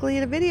it publicly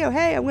in a video.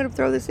 Hey, I'm going to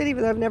throw this in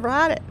even though I've never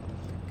had it.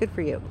 Good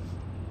for you.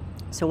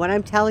 So what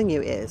I'm telling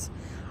you is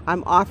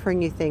I'm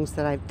offering you things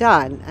that I've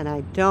done, and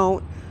I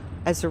don't,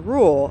 as a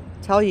rule,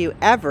 tell you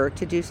ever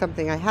to do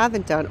something I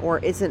haven't done or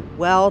isn't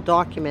well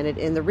documented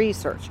in the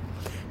research.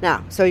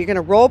 Now, so you're going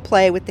to role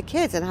play with the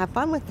kids and have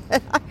fun with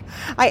it.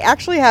 I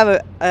actually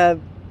have a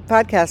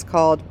podcast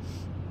called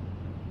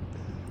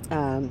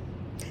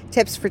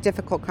Tips for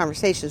Difficult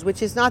Conversations,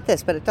 which is not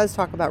this, but it does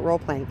talk about role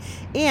playing.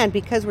 And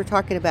because we're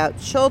talking about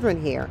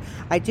children here,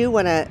 I do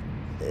want to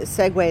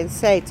segue and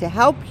say to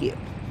help you,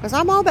 because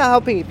I'm all about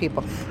helping you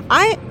people.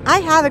 I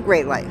have a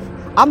great life.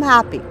 I'm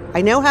happy.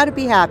 I know how to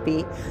be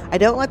happy. I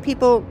don't let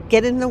people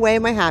get in the way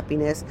of my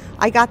happiness.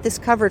 I got this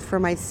covered for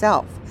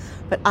myself.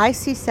 But I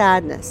see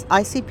sadness.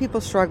 I see people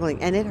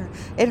struggling, and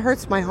it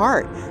hurts my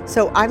heart.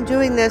 So I'm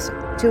doing this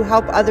to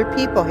help other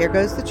people. Here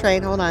goes the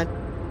train. Hold on.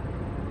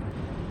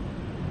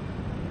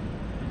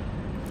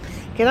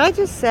 Can I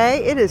just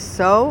say, it is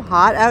so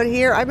hot out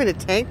here. I'm in a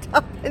tank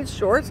top and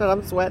shorts, and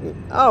I'm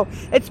sweating. Oh,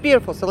 it's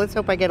beautiful. So let's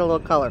hope I get a little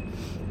color.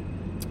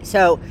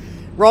 So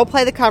role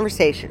play the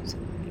conversations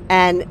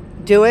and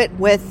do it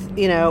with,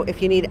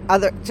 if you need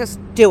just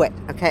do it.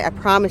 Okay. I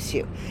promise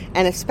you.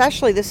 And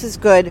especially this is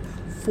good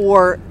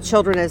for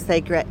children as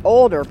they get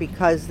older,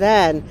 because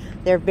then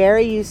they're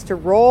very used to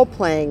role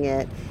playing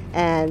it.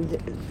 And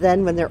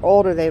then when they're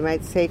older, they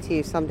might say to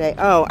you someday,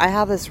 oh, I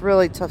have this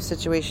really tough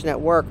situation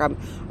at work.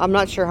 I'm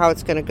not sure how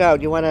it's going to go.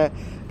 Do you want to,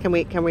 can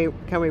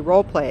we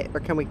role play it, or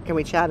can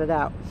we chat it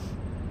out?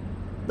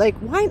 Like,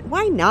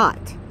 why not?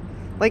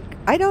 Like,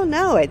 I don't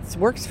know. It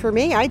works for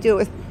me. I do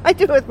it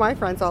with my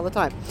friends all the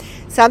time.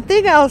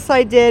 Something else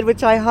I did,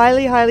 which I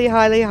highly, highly,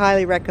 highly,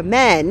 highly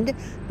recommend,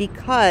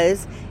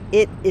 because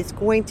it is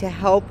going to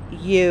help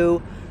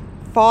you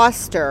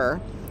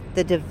foster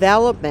the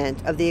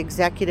development of the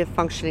executive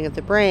functioning of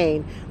the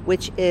brain,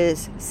 which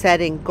is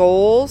setting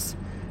goals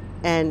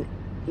and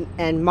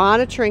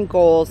monitoring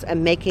goals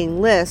and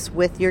making lists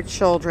with your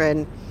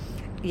children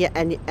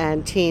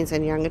and teens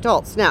and young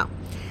adults. Now,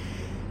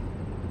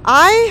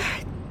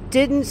 I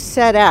didn't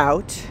set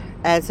out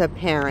as a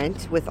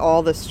parent, with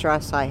all the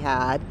stress I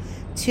had,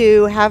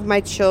 to have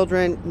my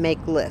children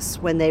make lists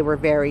when they were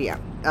very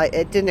young.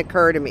 It didn't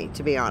occur to me,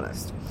 to be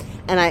honest.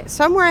 And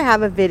somewhere I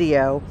have a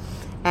video,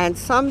 and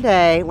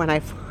someday when I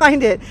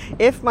find it,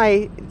 if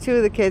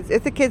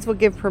the kids will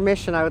give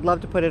permission, I would love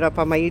to put it up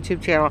on my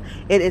YouTube channel.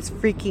 It is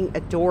freaking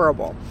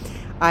adorable.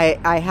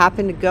 I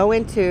happened to go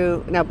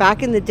into, now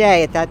back in the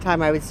day, at that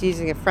time I was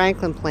using a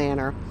Franklin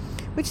planner,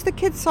 which the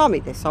kids saw me.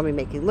 They saw me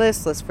making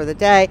lists for the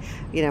day,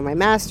 my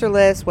master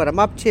list, what I'm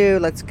up to,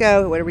 let's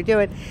go, what are we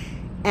doing?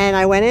 And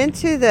I went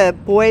into the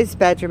boys'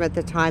 bedroom at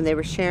the time. They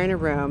were sharing a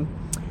room.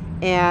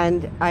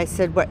 And I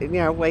said, went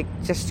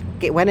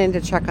in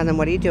to check on them.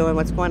 What are you doing?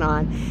 What's going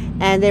on?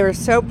 And they were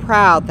so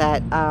proud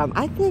that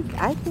I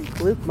think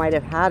Luke might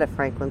have had a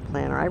Franklin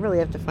planner. I really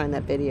have to find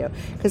that video,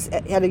 because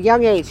at a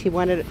young age they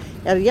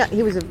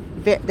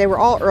were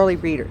all early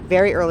readers,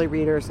 very early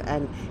readers,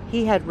 and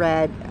he had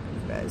read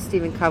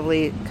Stephen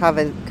Covey's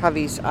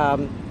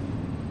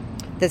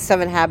The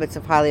 7 Habits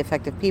of Highly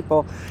Effective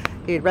People.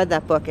 He had read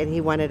that book, and he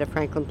wanted a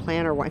Franklin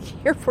planner one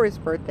year for his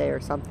birthday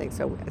or something.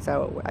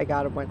 So I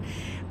got him one.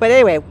 But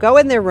anyway, go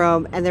in their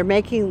room, and they're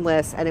making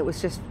lists, and it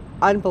was just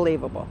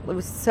unbelievable. It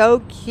was so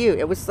cute.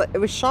 It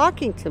was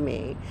shocking to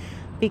me,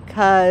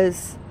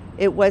 because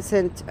it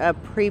wasn't a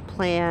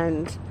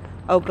pre-planned,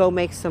 go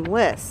make some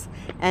lists.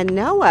 And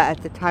Noah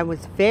at the time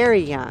was very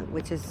young,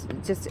 which is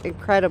just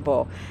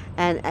incredible.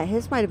 And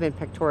his might have been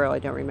pictorial, I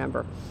don't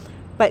remember.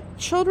 But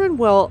children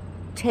will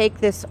take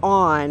this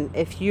on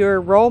if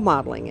you're role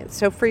modeling it.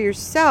 So for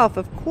yourself,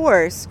 of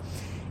course,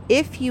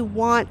 if you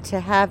want to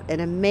have an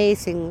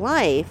amazing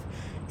life,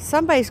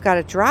 somebody's got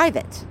to drive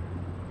it.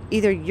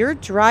 Either you're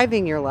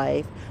driving your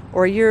life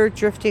or you're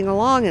drifting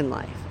along in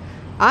life.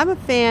 I'm a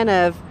fan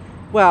of,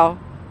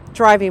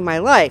 driving my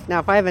life. Now,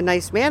 if I have a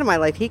nice man in my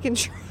life, he can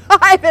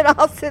drive and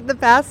I'll sit in the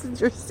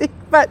passenger seat.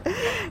 But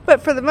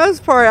for the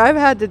most part, I've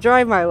had to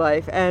drive my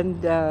life,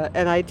 and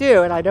I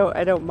do, and I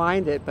don't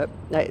mind it. But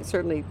I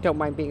certainly don't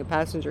mind being a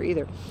passenger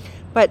either.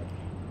 But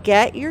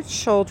get your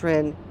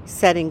children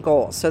setting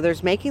goals. So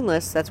there's making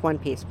lists. That's one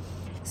piece.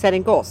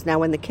 Setting goals. Now,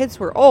 when the kids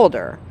were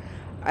older,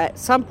 at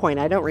some point,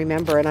 I don't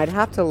remember, and I'd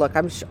have to look.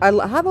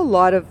 I have a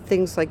lot of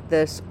things like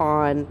this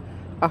on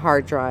a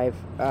hard drive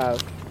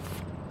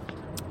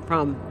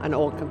from an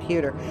old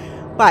computer.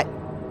 But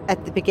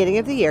at the beginning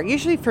of the year,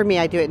 usually for me,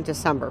 I do it in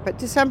December, but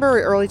December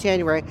or early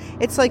January,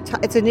 it's like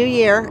it's a new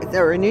year,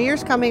 or a new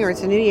year's coming, or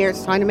it's a new year.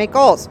 It's time to make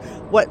goals.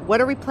 What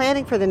are we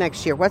planning for the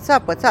next year? What's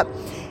up?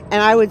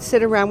 And I would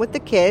sit around with the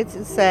kids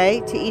and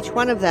say to each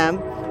one of them,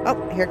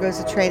 oh, here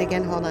goes the train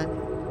again. Hold on.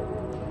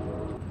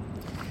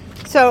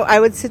 So I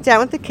would sit down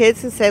with the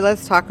kids and say,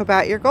 let's talk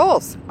about your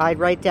goals. I'd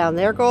write down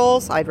their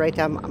goals. I'd write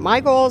down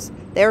my goals,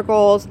 their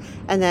goals.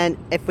 And then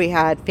if we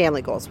had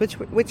family goals, which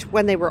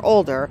when they were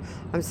older,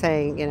 I'm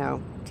saying,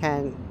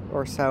 10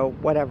 or so,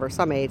 whatever,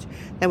 some age,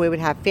 then we would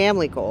have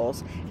family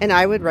goals. And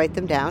I would write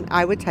them down.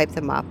 I would type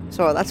them up.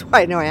 So that's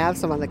why I know I have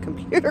some on the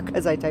computer,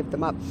 because I typed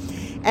them up.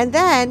 And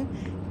then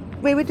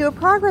we would do a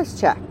progress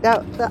check. Now,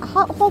 the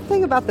whole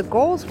thing about the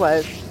goals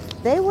was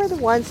they were the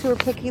ones who were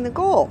picking the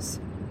goals.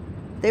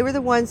 They were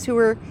the ones who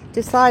were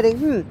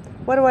deciding,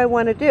 what do I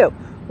want to do?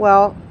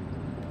 Well,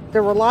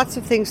 there were lots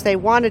of things they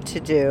wanted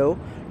to do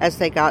as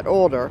they got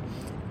older.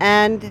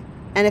 And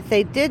if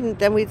they didn't,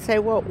 then we'd say,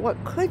 well,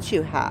 what could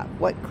you have?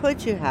 What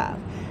could you have?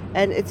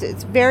 And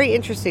it's very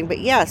interesting. But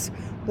yes,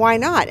 why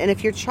not? And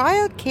if your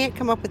child can't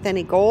come up with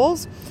any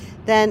goals,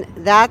 then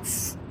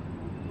that's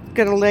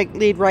going to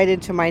lead right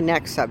into my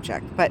next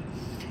subject. But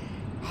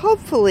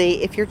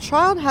hopefully, if your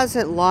child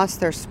hasn't lost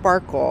their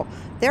sparkle,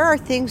 there are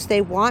things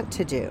they want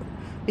to do.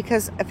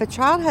 Because if a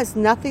child has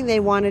nothing they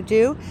want to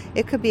do,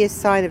 it could be a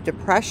sign of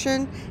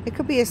depression. It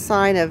could be a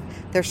sign of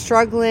they're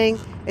struggling.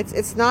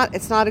 It's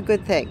not a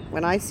good thing.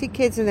 When I see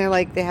kids and they're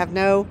like they have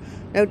no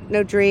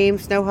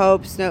dreams, no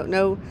hopes,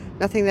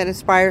 nothing that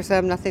inspires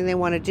them, nothing they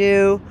want to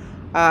do,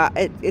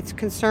 it's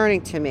concerning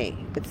to me.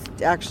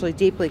 It's actually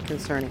deeply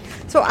concerning.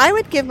 So I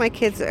would give my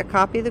kids a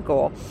copy of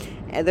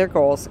their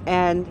goals,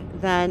 and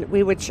then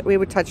we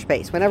would touch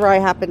base. Whenever I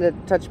happen to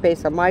touch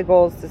base on my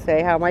goals to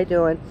say, how am I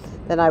doing,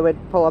 then I would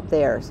pull up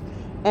theirs.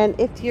 And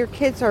if your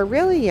kids are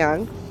really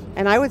young,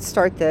 and I would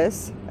start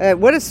this, I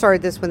would have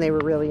started this when they were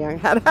really young,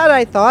 had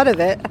I thought of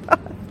it.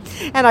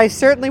 And I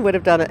certainly would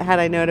have done it had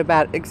I known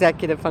about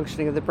executive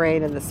functioning of the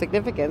brain and the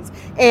significance,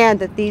 and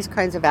that these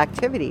kinds of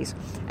activities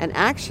and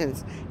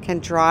actions can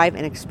drive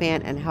and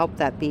expand and help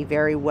that be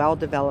very well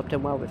developed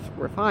and well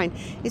refined,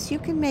 is you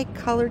can make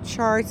colored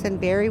charts and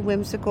very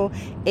whimsical,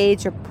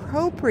 age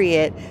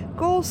appropriate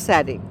goal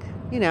setting,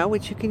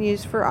 which you can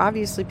use for,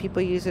 obviously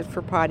people use it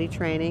for potty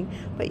training,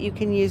 but you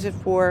can use it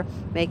for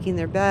making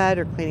their bed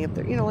or cleaning up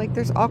their,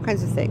 there's all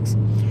kinds of things.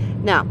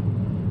 Now,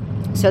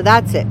 so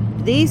that's it.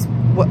 This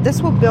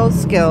will build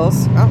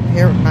skills. Oh,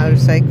 here,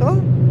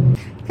 motorcycle.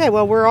 Okay,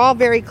 well, we're all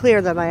very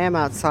clear that I am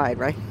outside,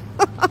 right?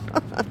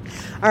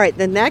 All right,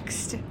 the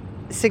next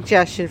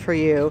suggestion for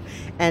you,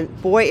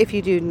 and boy, if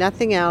you do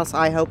nothing else,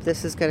 I hope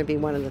this is going to be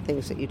one of the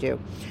things that you do,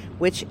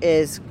 which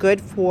is good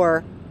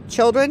for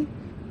children.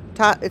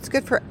 It's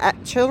good for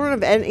children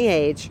of any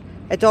age,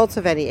 adults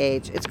of any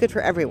age. It's good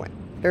for everyone.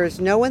 There is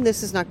no one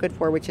this is not good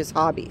for, which is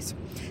hobbies.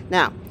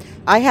 Now,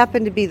 I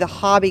happen to be the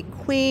hobby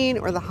queen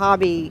or the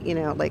hobby,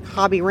 like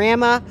hobby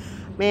rama.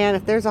 Man,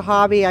 if there's a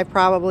hobby, I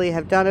probably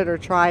have done it or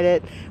tried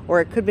it,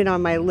 or it could have been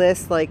on my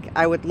list. Like,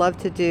 I would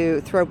love to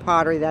throw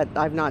pottery. That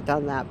I've not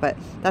done that, but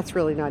that's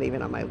really not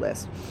even on my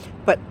list.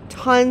 But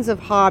tons of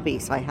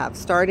hobbies I have,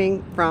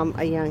 starting from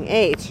a young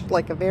age,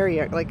 like a very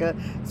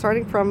young,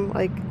 starting from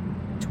like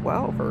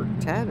 12 or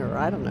 10 or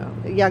I don't know,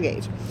 a young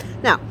age.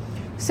 Now,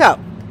 so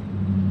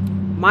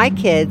my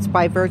kids,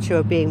 by virtue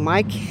of being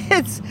my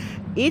kids,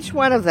 each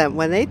one of them,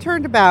 when they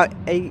turned about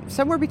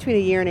somewhere between a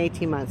year and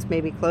 18 months,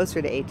 maybe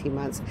closer to 18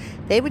 months,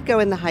 they would go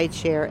in the high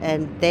chair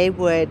and they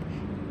would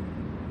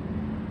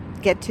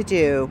get to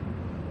do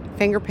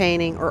finger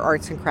painting or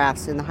arts and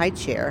crafts in the high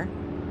chair.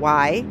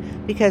 Why?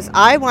 Because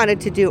I wanted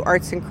to do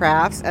arts and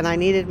crafts, and I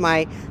needed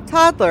my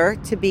toddler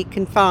to be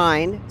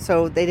confined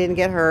so they didn't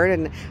get hurt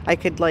and I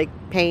could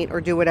paint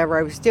or do whatever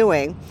I was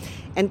doing.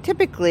 And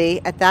typically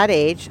at that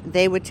age,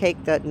 they would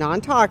take the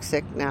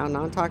non-toxic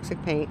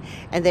paint,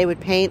 and they would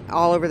paint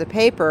all over the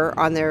paper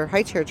on their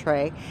high chair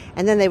tray.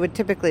 And then they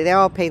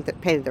all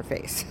painted their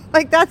face.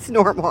 That's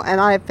normal.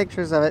 And I have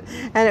pictures of it.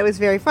 And it was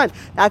very fun.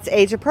 That's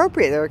age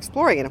appropriate. They're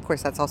exploring. And of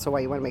course, that's also why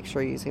you want to make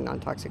sure you're using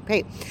non-toxic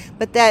paint.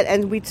 But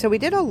we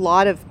did a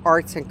lot of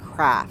arts and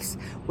crafts,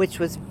 which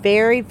was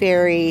very,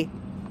 very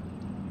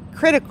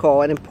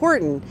critical and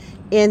important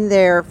in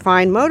their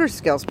fine motor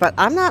skills. But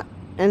I'm not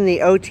in the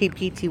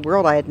OTPT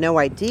world. I had no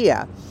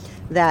idea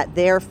that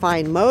their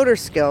fine motor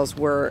skills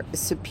were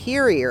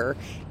superior,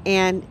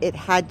 and it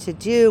had to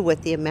do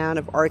with the amount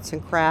of arts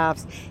and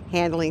crafts,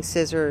 handling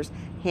scissors,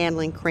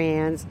 handling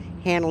crayons,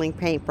 handling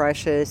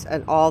paintbrushes,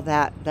 and all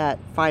that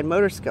fine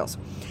motor skills.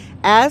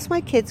 As my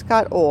kids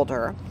got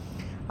older,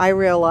 I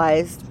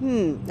realized,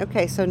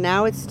 okay, so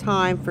now it's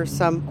time for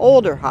some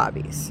older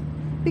hobbies,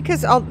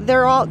 because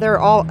they're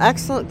all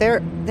excellent.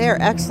 They're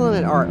excellent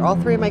at art. All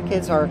three of my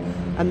kids are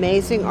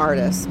amazing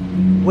artists,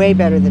 way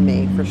better than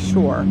me for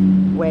sure,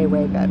 way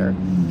better.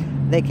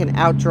 They can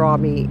outdraw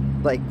me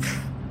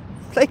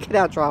they can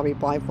outdraw me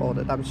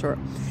blindfolded, I'm sure.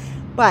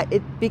 But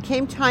it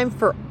became time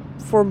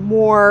for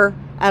more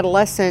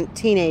adolescent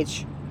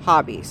teenage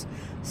hobbies.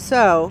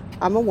 So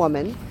I'm a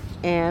woman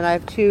and I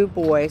have two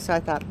boys. So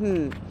I thought,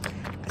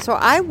 So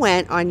I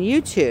went on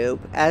YouTube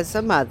as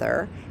a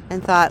mother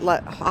and thought,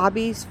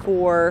 hobbies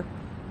for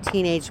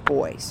teenage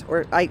boys,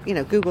 or I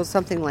Googled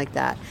something like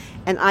that.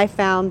 And I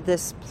found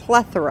this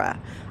plethora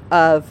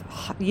of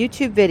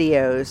YouTube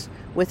videos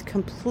with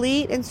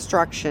complete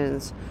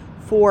instructions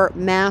for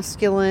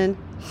masculine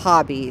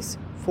hobbies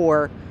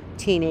for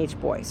teenage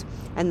boys.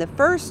 And the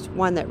first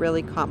one that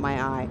really caught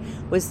my eye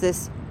was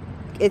this.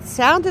 It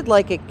sounded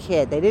like a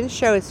kid. They didn't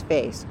show his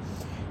face,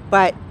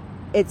 but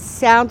it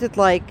sounded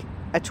like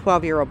a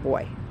 12-year-old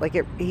boy.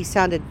 He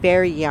sounded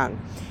very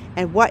young.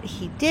 And what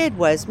he did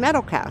was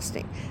metal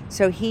casting.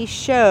 So he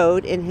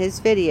showed in his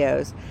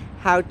videos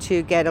how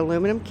to get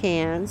aluminum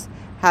cans,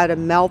 how to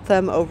melt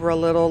them over a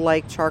little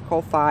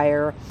charcoal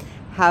fire,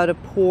 how to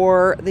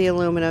pour the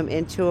aluminum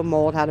into a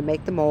mold, how to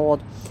make the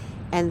mold,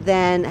 and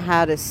then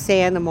how to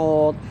sand the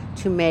mold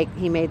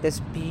he made this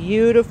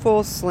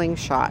beautiful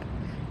slingshot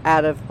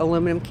out of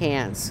aluminum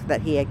cans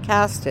that he had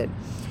casted.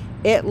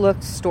 It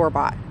looked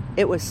store-bought.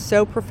 It was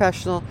so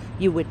professional,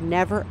 you would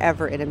never,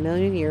 ever in a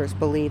million years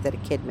believe that a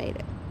kid made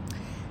it.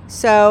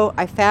 So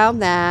I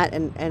found that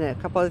and a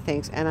couple other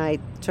things, and I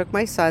took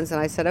my sons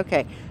and I said,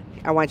 okay,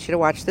 I want you to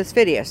watch this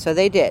video. So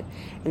they did.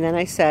 And then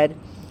I said,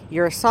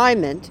 your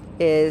assignment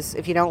is,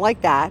 if you don't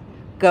like that,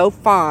 go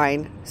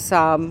find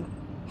some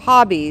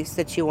hobbies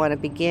that you want to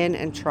begin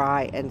and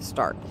try and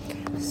start.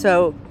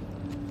 So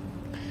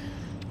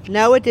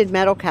Noah did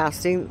metal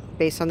casting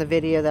based on the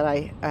video that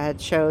I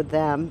had showed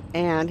them,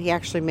 and he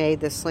actually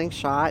made this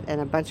slingshot and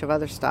a bunch of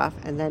other stuff.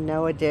 And then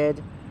Noah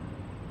did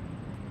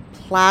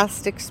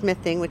plastic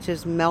smithing, which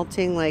is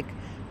melting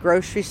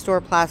grocery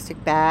store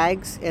plastic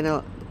bags in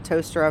a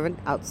toaster oven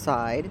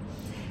outside,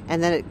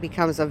 and then it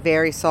becomes a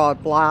very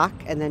solid block,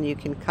 and then you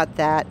can cut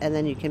that, and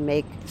then you can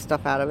make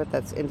stuff out of it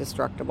that's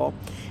indestructible.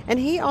 And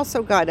he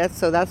also got it,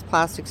 so that's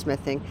plastic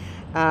smithing.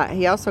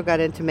 He also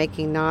got into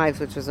making knives,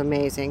 which was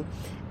amazing.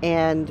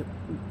 And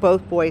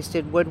both boys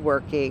did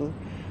woodworking.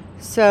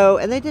 So,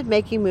 and they did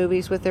making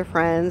movies with their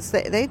friends.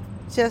 They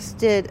just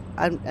did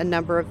a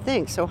number of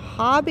things. So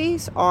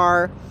hobbies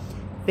are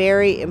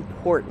very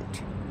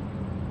important.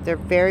 They're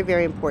very,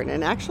 very important.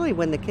 And actually,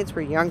 when the kids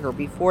were younger,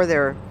 I'll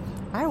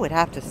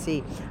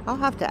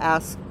have to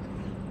ask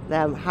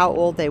them how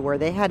old they were.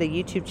 They had a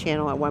YouTube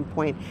channel at one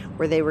point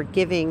where they were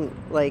giving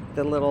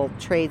the little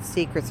trade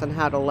secrets on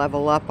how to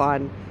level up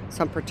on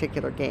some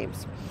particular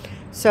games.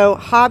 So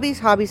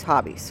hobbies.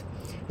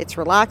 It's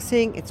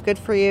relaxing. It's good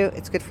for you.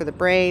 It's good for the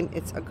brain.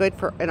 It's good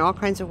in all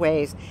kinds of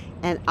ways.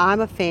 And I'm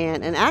a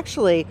fan. And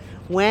actually,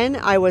 when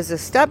I was a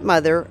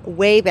stepmother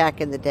way back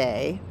in the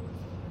day,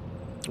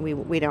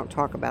 we don't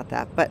talk about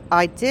that, but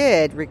I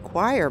did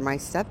require my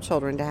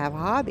stepchildren to have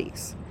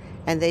hobbies,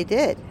 and they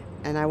did.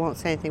 And I won't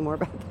say anything more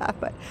about that,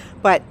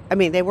 but I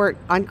mean, they weren't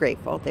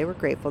ungrateful. They were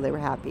grateful. They were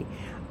happy.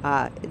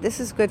 This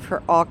is good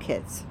for all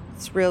kids.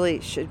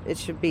 It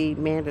should be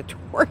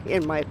mandatory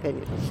in my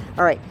opinion.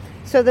 All right.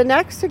 So the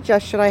next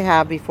suggestion I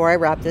have before I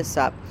wrap this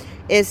up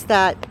is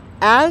that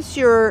as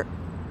you're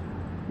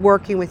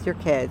working with your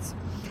kids,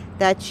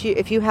 that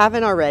if you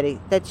haven't already,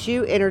 that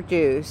you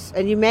introduce,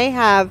 and you may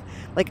have,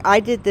 I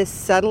did this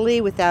subtly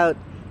without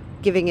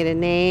giving it a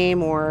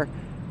name or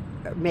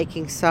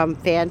making some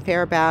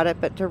fanfare about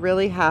it, but to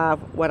really have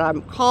what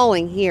I'm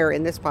calling here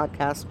in this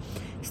podcast,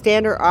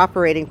 standard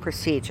operating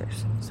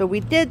procedures. So we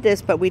did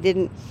this, but we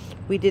didn't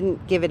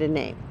give it a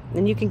name.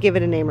 And you can give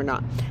it a name or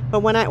not. But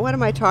what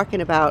am I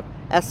talking about?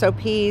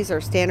 SOPs or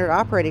standard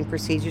operating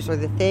procedures are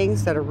the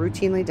things that are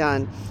routinely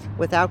done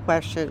without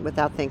question,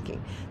 without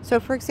thinking. So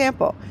for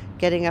example,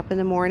 getting up in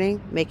the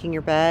morning, making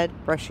your bed,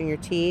 brushing your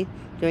teeth,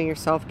 doing your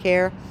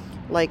self-care,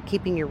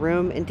 keeping your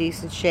room in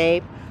decent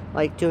shape,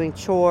 doing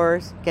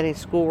chores, getting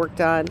schoolwork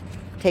done,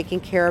 taking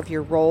care of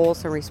your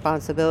roles and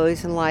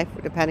responsibilities in life,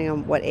 depending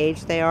on what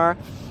age they are.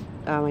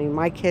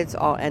 My kids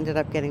all ended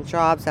up getting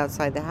jobs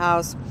outside the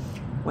house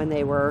when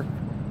they were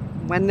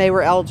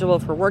eligible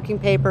for working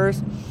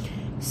papers.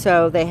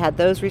 So they had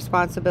those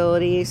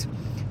responsibilities.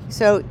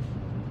 So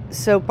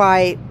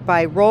by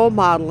role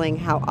modeling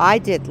how I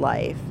did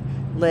life,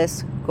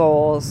 lists,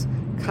 goals,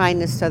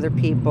 kindness to other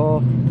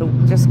people,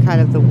 just kind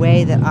of the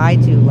way that I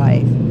do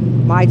life,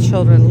 my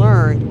children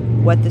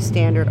learned what the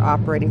standard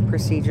operating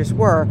procedures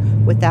were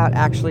without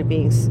actually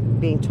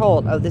being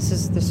told, oh, this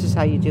is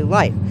how you do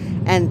life.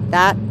 And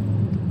that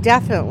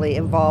definitely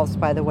involves,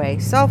 by the way,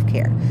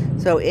 self-care.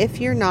 So if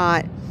you're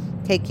not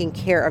taking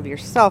care of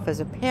yourself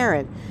as a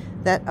parent,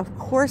 that of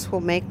course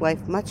will make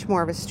life much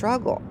more of a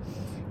struggle.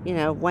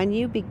 When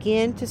you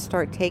begin to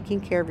start taking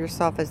care of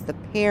yourself as the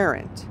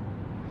parent,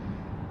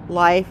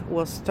 life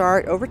will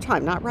start over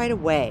time, not right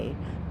away,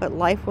 but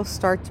life will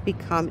start to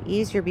become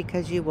easier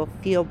because you will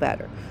feel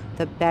better.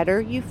 The better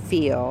you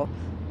feel,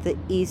 the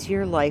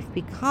easier life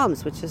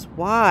becomes, which is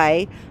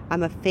why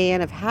I'm a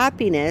fan of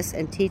happiness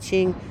and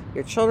teaching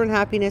your children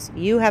happiness,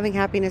 you having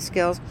happiness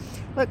skills.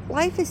 Look,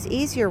 life is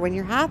easier when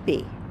you're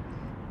happy,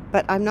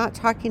 but I'm not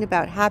talking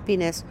about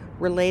happiness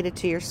related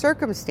to your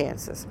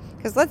circumstances.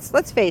 Because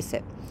let's face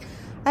it,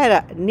 I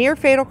had a near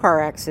fatal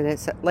car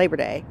accident at Labor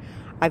Day.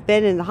 I've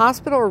been in the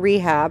hospital or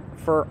rehab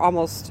for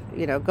almost,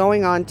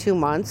 going on 2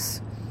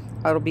 months.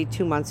 It'll be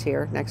 2 months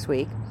here next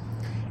week.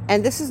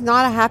 And this is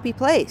not a happy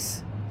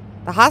place.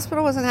 The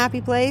hospital was a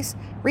happy place.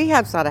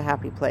 Rehab's not a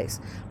happy place.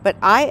 But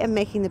I am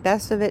making the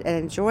best of it and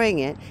enjoying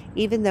it,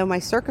 even though my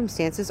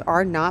circumstances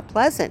are not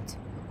pleasant.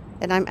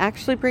 And I'm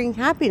actually bringing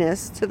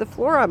happiness to the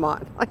floor I'm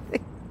on.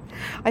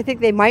 I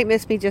think they might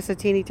miss me just a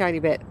teeny tiny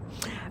bit.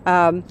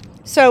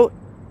 So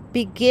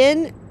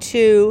begin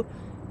to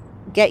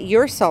get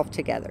yourself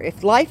together.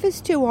 If life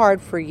is too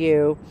hard for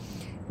you,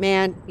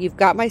 man, you've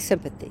got my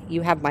sympathy.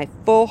 You have my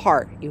full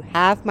heart. You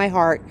have my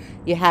heart.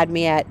 You had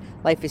me at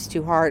life is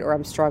too hard or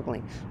I'm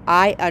struggling.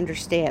 I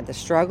understand the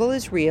struggle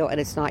is real and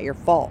it's not your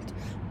fault.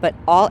 But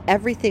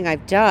everything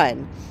I've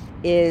done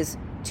is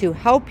to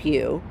help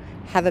you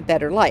have a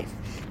better life.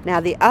 Now,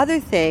 the other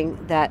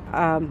thing that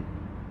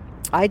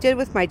I did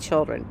with my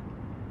children,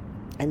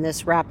 and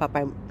this wrap up,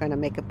 I'm going to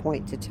make a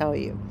point to tell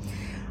you.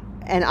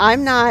 And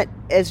I'm not,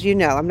 as you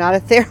know, I'm not a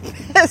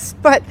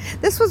therapist, but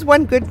this was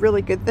one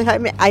really good thing. I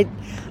mean, it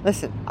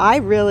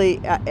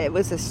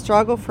was a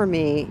struggle for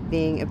me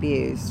being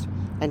abused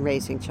and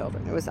raising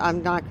children.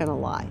 I'm not going to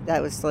lie.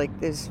 That was it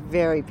was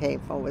very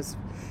painful.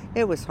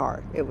 It was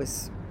hard.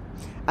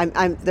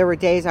 There were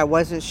days I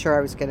wasn't sure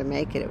I was going to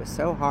make it. It was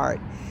so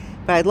hard.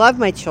 But I love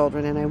my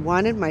children, and I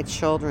wanted my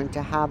children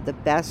to have the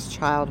best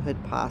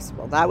childhood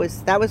possible. That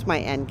was my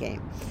end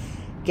game.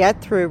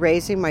 Get through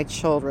raising my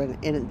children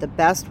in the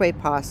best way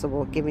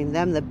possible, giving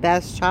them the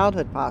best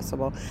childhood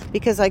possible,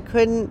 because I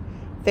couldn't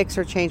fix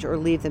or change or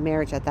leave the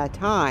marriage at that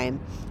time,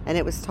 and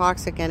it was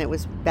toxic and it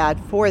was bad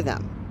for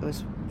them. It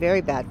was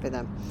very bad for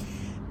them.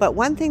 But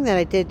one thing that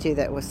I did do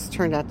that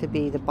turned out to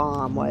be the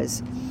bomb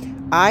was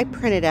I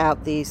printed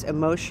out these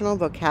emotional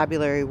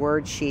vocabulary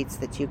word sheets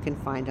that you can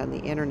find on the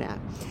internet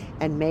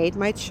and made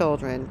my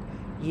children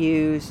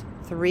use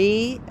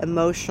 3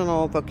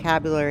 emotional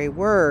vocabulary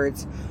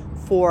words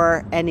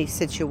for any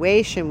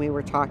situation we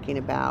were talking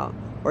about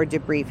or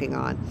debriefing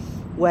on,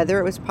 whether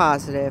it was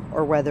positive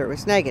or whether it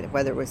was negative,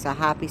 whether it was a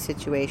happy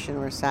situation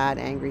or a sad,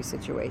 angry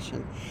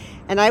situation.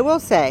 And I will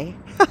say,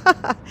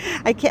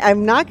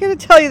 I'm not going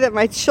to tell you that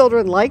my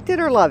children liked it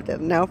or loved it.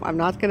 No, I'm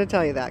not going to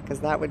tell you that because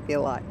that would be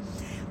a lie.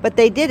 But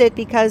they did it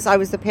because I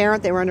was the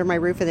parent, they were under my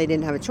roof, and they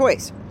didn't have a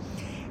choice.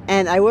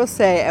 And I will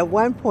say, at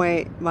one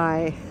point,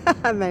 my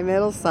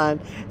middle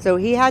son, so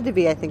he had to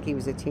be, I think he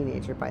was a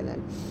teenager by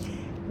then,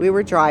 we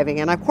were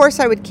driving, and of course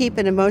I would keep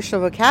an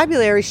emotional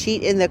vocabulary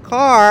sheet in the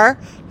car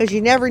because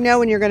you never know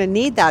when you're going to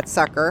need that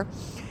sucker.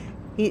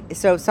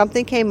 So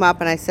something came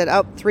up and I said,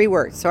 3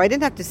 words. So I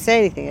didn't have to say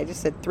anything. I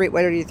just said,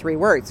 what are your 3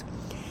 words?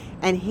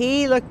 And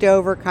he looked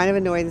over kind of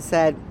annoyed and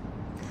said,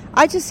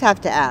 I just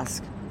have to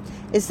ask,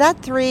 is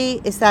that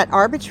 3, is that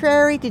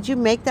arbitrary? Did you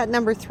make that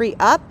number 3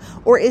 up?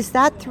 Or is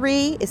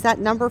that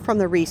number from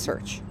the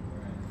research?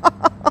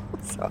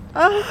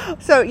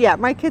 So yeah,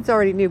 my kids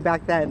already knew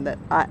back then that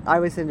I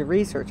was into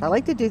research. I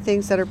like to do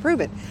things that are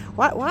proven.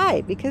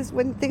 Why? Because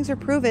when things are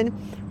proven,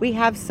 we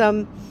have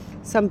some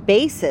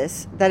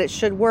basis that it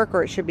should work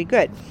or it should be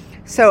good.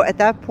 So at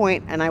that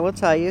point, and I will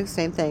tell you,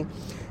 same thing,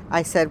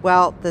 I said,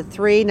 well, the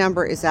 3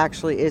 number is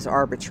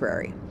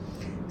arbitrary.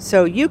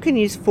 So you can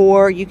use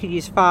 4, you can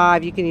use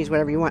 5, you can use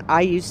whatever you want.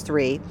 I use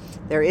 3.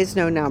 There is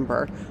no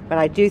number, but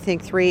I do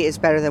think 3 is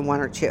better than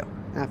 1 or 2.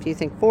 Now, if you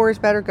think 4 is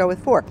better, go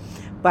with 4.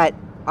 But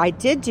I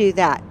did do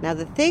that. Now,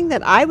 the thing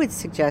that I would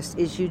suggest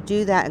is you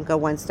do that and go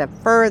one step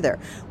further,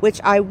 which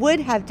I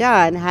would have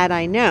done had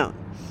I known.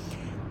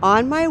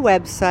 On my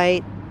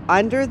website,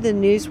 under the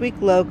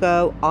Newsweek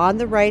logo, on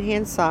the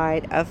right-hand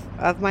side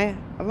of my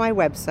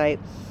website,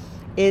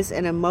 is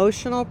an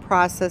emotional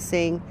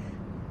processing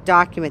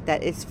document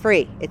that is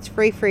free. It's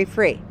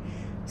free.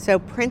 So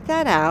print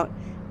that out.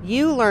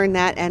 You learn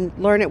that and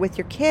learn it with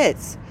your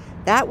kids.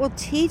 That will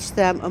teach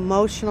them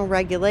emotional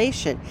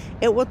regulation.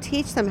 It will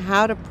teach them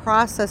how to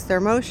process their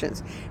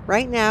emotions.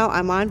 Right now,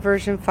 I'm on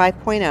version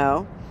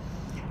 5.0,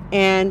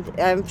 and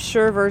I'm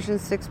sure version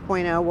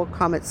 6.0 will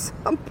come at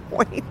some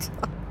point.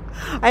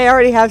 I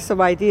already have some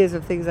ideas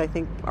of things I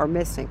think are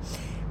missing.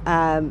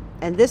 And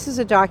this is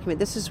a document.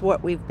 This is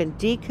what we've been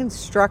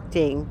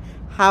deconstructing,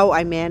 how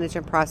I manage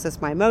and process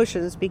my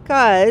emotions,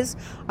 because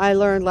I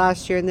learned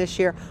last year and this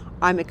year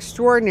I'm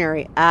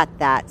extraordinary at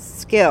that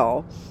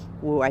skill.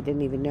 Ooh, I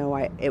didn't even know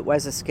it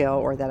was a skill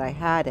or that I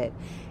had it.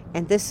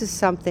 And this is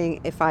something,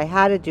 if I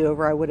had a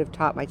do-over, I would have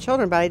taught my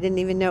children, but I didn't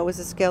even know it was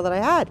a skill that I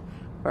had.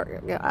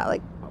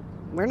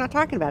 We're not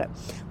talking about it.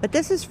 But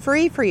this is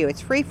free for you. It's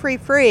free.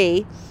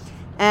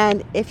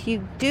 And if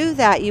you do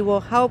that, you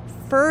will help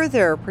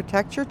further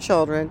protect your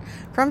children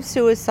from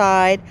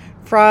suicide,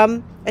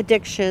 from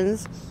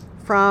addictions,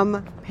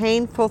 from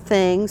painful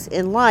things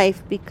in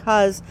life,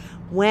 because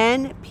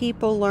when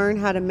people learn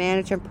how to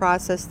manage and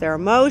process their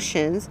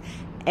emotions,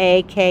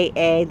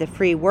 aka the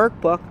free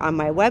workbook on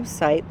my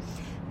website,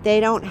 they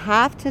don't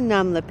have to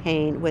numb the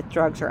pain with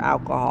drugs or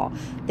alcohol.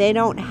 They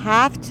don't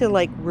have to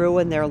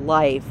ruin their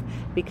life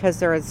because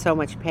they're in so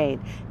much pain.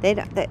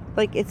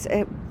 It's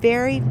a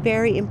very,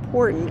 very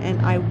important,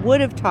 and I would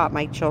have taught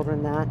my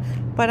children that,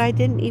 but I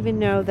didn't even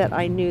know that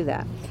I knew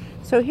that.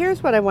 So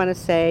here's what I want to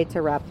say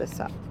to wrap this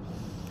up.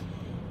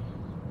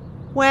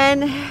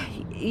 When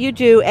you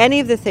do any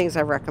of the things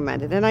I've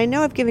recommended, and I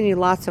know I've given you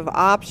lots of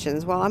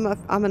options. Well,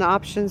 I'm an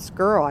options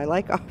girl. I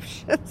like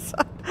options.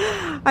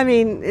 I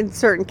mean, in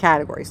certain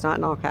categories, not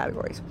in all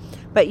categories.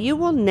 But you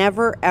will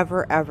never,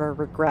 ever, ever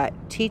regret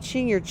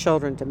teaching your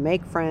children to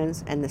make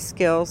friends and the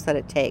skills that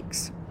it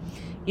takes.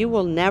 You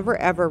will never,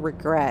 ever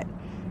regret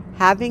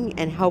having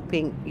and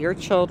helping your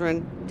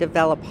children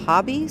develop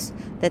hobbies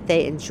that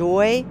they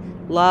enjoy,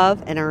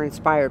 love, and are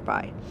inspired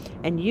by.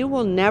 And you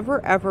will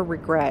never, ever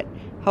regret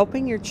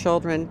helping your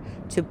children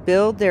to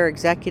build their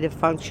executive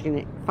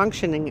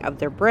functioning of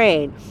their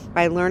brain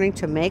by learning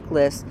to make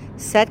lists,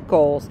 set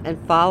goals, and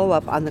follow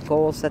up on the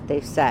goals that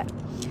they've set.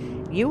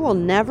 You will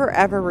never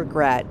ever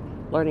regret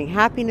learning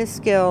happiness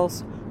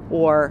skills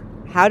or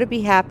how to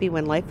be happy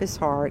when life is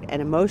hard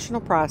and emotional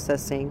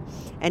processing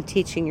and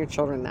teaching your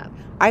children that.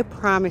 I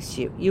promise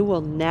you, you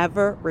will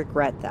never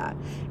regret that.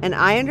 And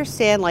I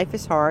understand life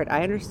is hard.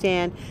 I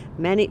understand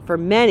way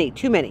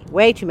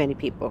too many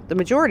people, the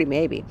majority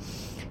maybe.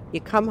 You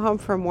come home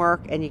from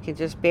work and you can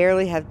just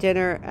barely have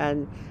dinner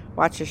and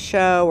watch a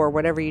show or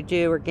whatever you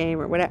do or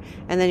game or whatever,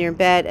 and then you're in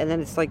bed and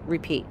then it's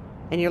repeat.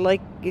 And you're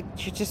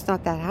just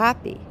not that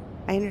happy.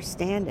 I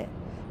understand it.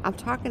 I'm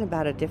talking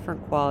about a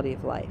different quality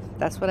of life.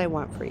 That's what I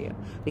want for you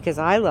because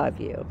I love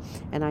you.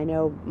 And I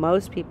know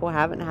most people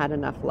haven't had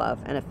enough love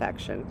and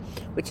affection,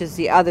 which is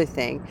the other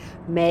thing.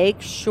 Make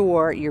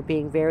sure you're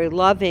being very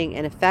loving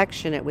and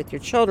affectionate with your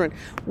children,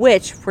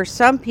 which for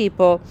some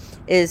people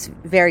is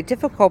very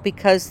difficult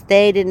because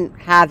they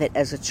didn't have it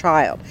as a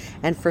child.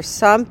 And for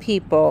some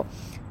people,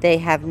 they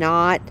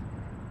cannot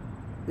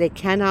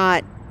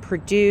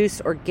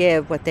produce or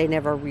give what they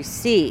never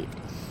received.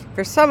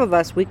 For some of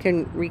us, we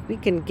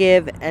can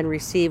give and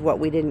receive what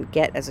we didn't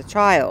get as a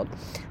child.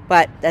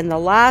 But then the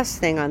last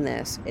thing on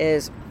this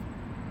is,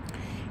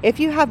 if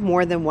you have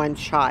more than one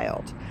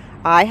child,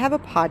 I have a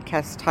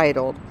podcast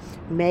titled,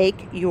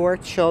 Make Your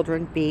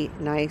Children Be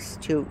Nice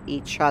to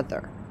Each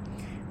Other.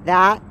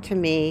 That, to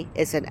me,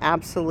 is an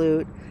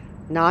absolute,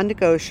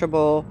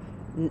 non-negotiable,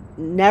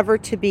 never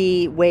to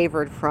be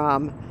wavered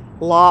from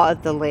law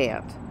of the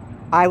land.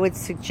 I would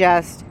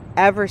suggest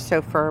ever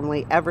so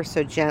firmly, ever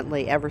so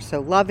gently, ever so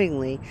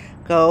lovingly,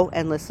 go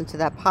and listen to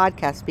that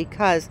podcast,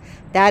 because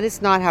that is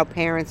not how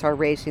parents are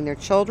raising their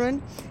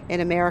children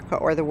in America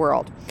or the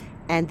world.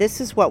 And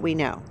this is what we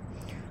know.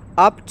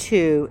 Up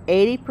to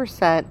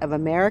 80% of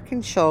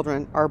American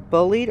children are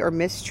bullied or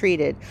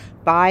mistreated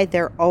by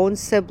their own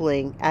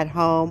sibling at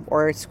home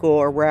or at school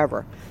or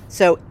wherever.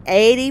 So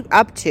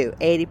up to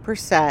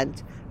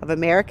 80% of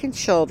American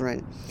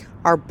children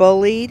are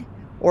bullied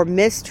or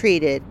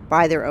mistreated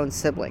by their own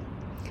sibling.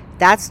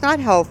 That's not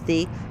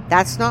healthy.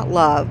 That's not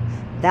love.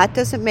 That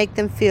doesn't make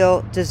them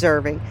feel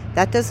deserving.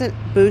 That doesn't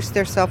boost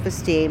their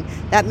self-esteem.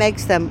 That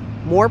makes them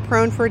more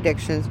prone for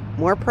addictions,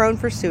 more prone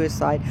for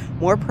suicide,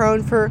 more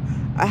prone for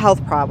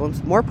health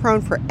problems, more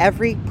prone for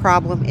every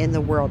problem in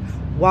the world.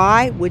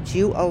 Why would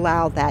you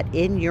allow that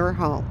in your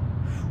home?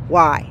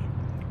 Why?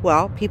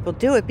 Well, people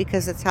do it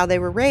because that's how they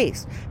were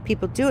raised.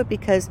 People do it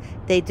because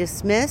they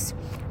dismiss,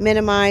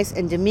 minimize,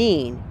 and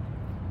demean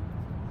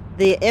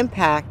the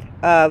impact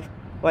of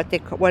what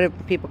do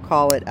people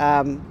call it?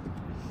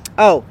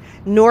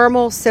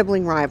 Normal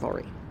sibling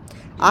rivalry.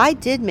 I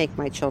did make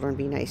my children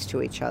be nice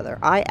to each other.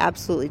 I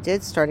absolutely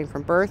did, starting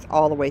from birth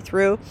all the way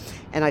through.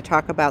 And I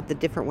talk about the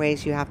different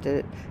ways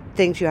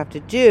things you have to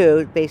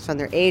do based on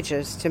their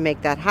ages to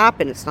make that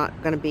happen. It's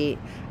not going to be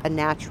a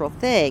natural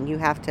thing. You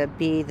have to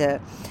be the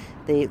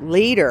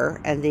leader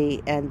and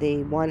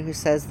the one who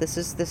says, this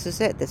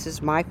is it. This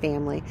is my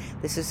family.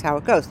 This is how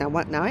it goes. Now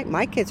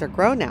my kids are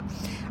grown now.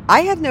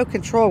 I have no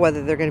control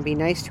whether they're going to be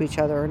nice to each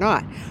other or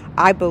not.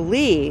 I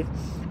believe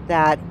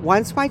that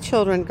once my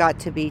children got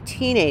to be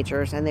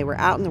teenagers and they were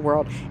out in the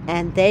world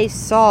and they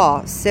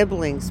saw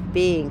siblings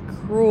being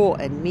cruel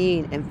and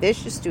mean and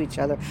vicious to each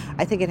other,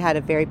 I think it had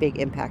a very big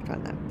impact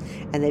on them.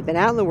 And they've been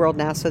out in the world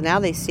now, so now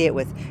they see it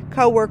with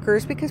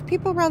coworkers, because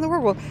people around the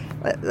world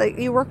will,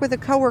 you work with a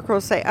coworker,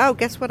 will say, oh,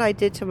 guess what I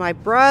did to my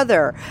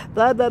brother,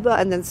 blah, blah, blah,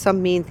 and then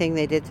some mean thing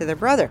they did to their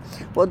brother.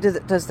 Well,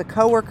 does the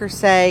coworker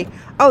say,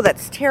 oh,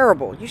 that's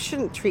terrible, you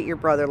shouldn't treat your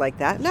brother like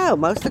that? No,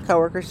 most of the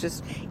coworkers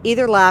just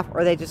either laugh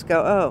or they just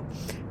go, oh,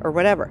 or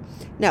whatever.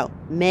 No,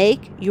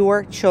 make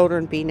your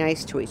children be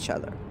nice to each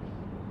other.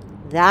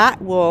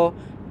 That will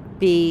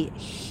be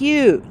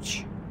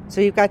huge.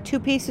 So you've got two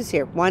pieces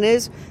here. One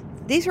is,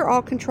 these are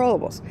all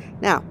controllables.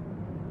 Now,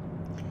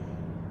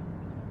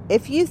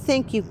 if you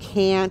think you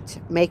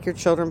can't make your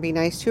children be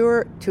nice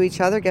to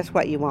each other, guess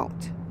what? You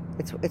won't.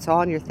 It's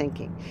all in your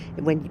thinking.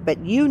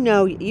 But you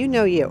know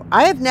you.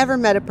 I have never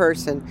met a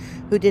person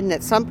who didn't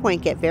at some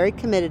point get very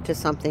committed to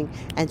something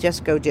and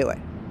just go do it.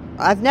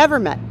 I've never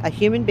met a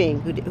human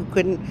being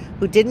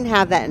who didn't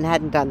have that and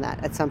hadn't done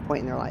that at some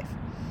point in their life.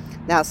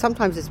 Now,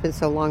 sometimes it's been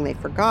so long they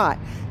forgot.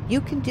 You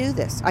can do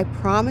this. I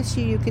promise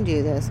you can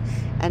do this.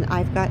 And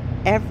I've got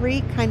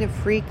every kind of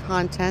free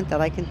content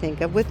that I can think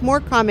of, with more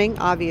coming,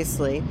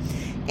 obviously.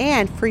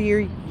 And for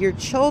your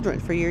children,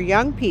 for your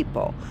young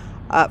people,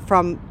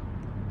 from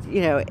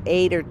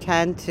 8 or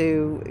 10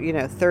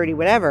 to 30,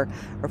 whatever,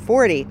 or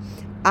 40,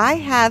 I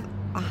have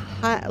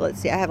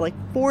like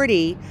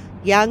 40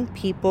 young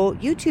people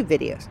YouTube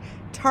videos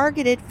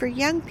targeted for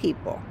young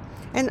people.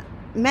 And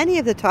many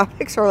of the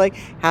topics are like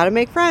how to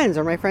make friends,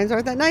 or my friends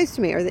aren't that nice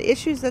to me, or the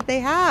issues that they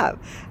have,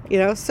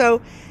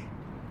 so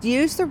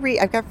use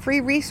I've got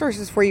free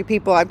resources for you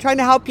people. I'm trying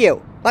to help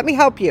you. Let me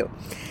help you.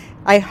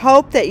 I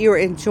hope that you're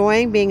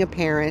enjoying being a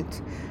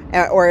parent,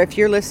 or if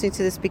you're listening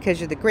to this because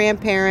you're the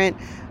grandparent,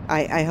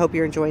 I hope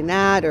you're enjoying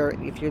that, or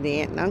if you're the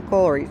aunt and uncle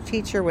or your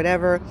teacher,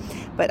 whatever.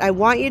 But I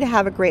want you to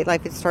have a great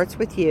life. It starts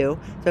with you.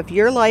 So if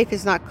your life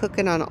is not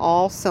cooking on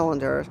all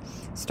cylinders,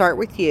 start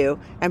with you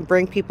and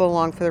bring people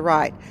along for the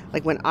ride.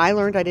 Like when I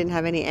learned I didn't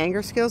have any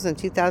anger skills in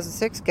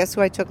 2006, guess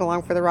who I took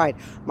along for the ride?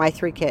 My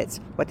 3 kids.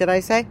 What did I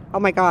say? Oh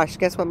my gosh,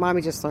 guess what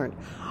mommy just learned?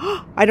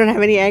 I don't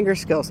have any anger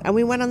skills. And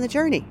we went on the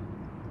journey.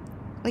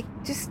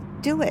 Like, just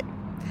do it.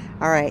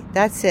 All right,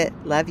 that's it.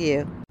 Love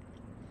you.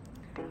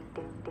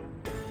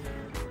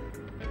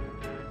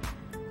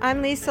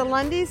 I'm Lisa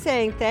Lundy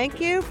saying thank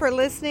you for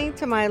listening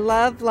to my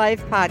Love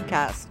Life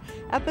podcast,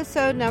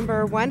 episode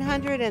number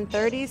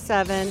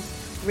 137,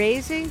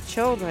 Raising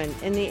Children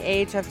in the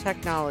Age of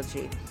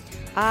Technology.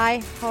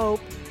 I hope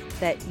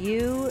that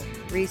you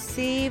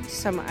received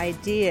some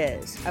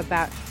ideas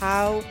about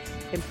how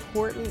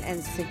important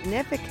and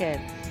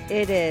significant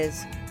it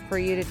is for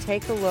you to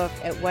take a look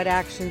at what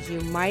actions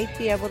you might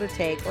be able to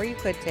take, or you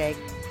could take,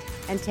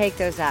 and take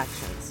those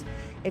actions.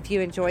 If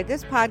you enjoyed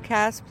this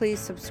podcast, please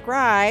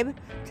subscribe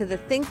to the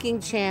Thinking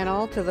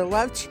channel, to the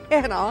Love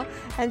channel,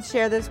 and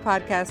share this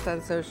podcast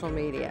on social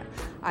media.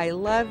 I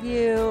love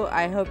you.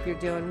 I hope you're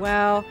doing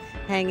well.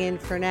 Hang in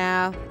for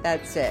now.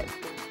 That's it.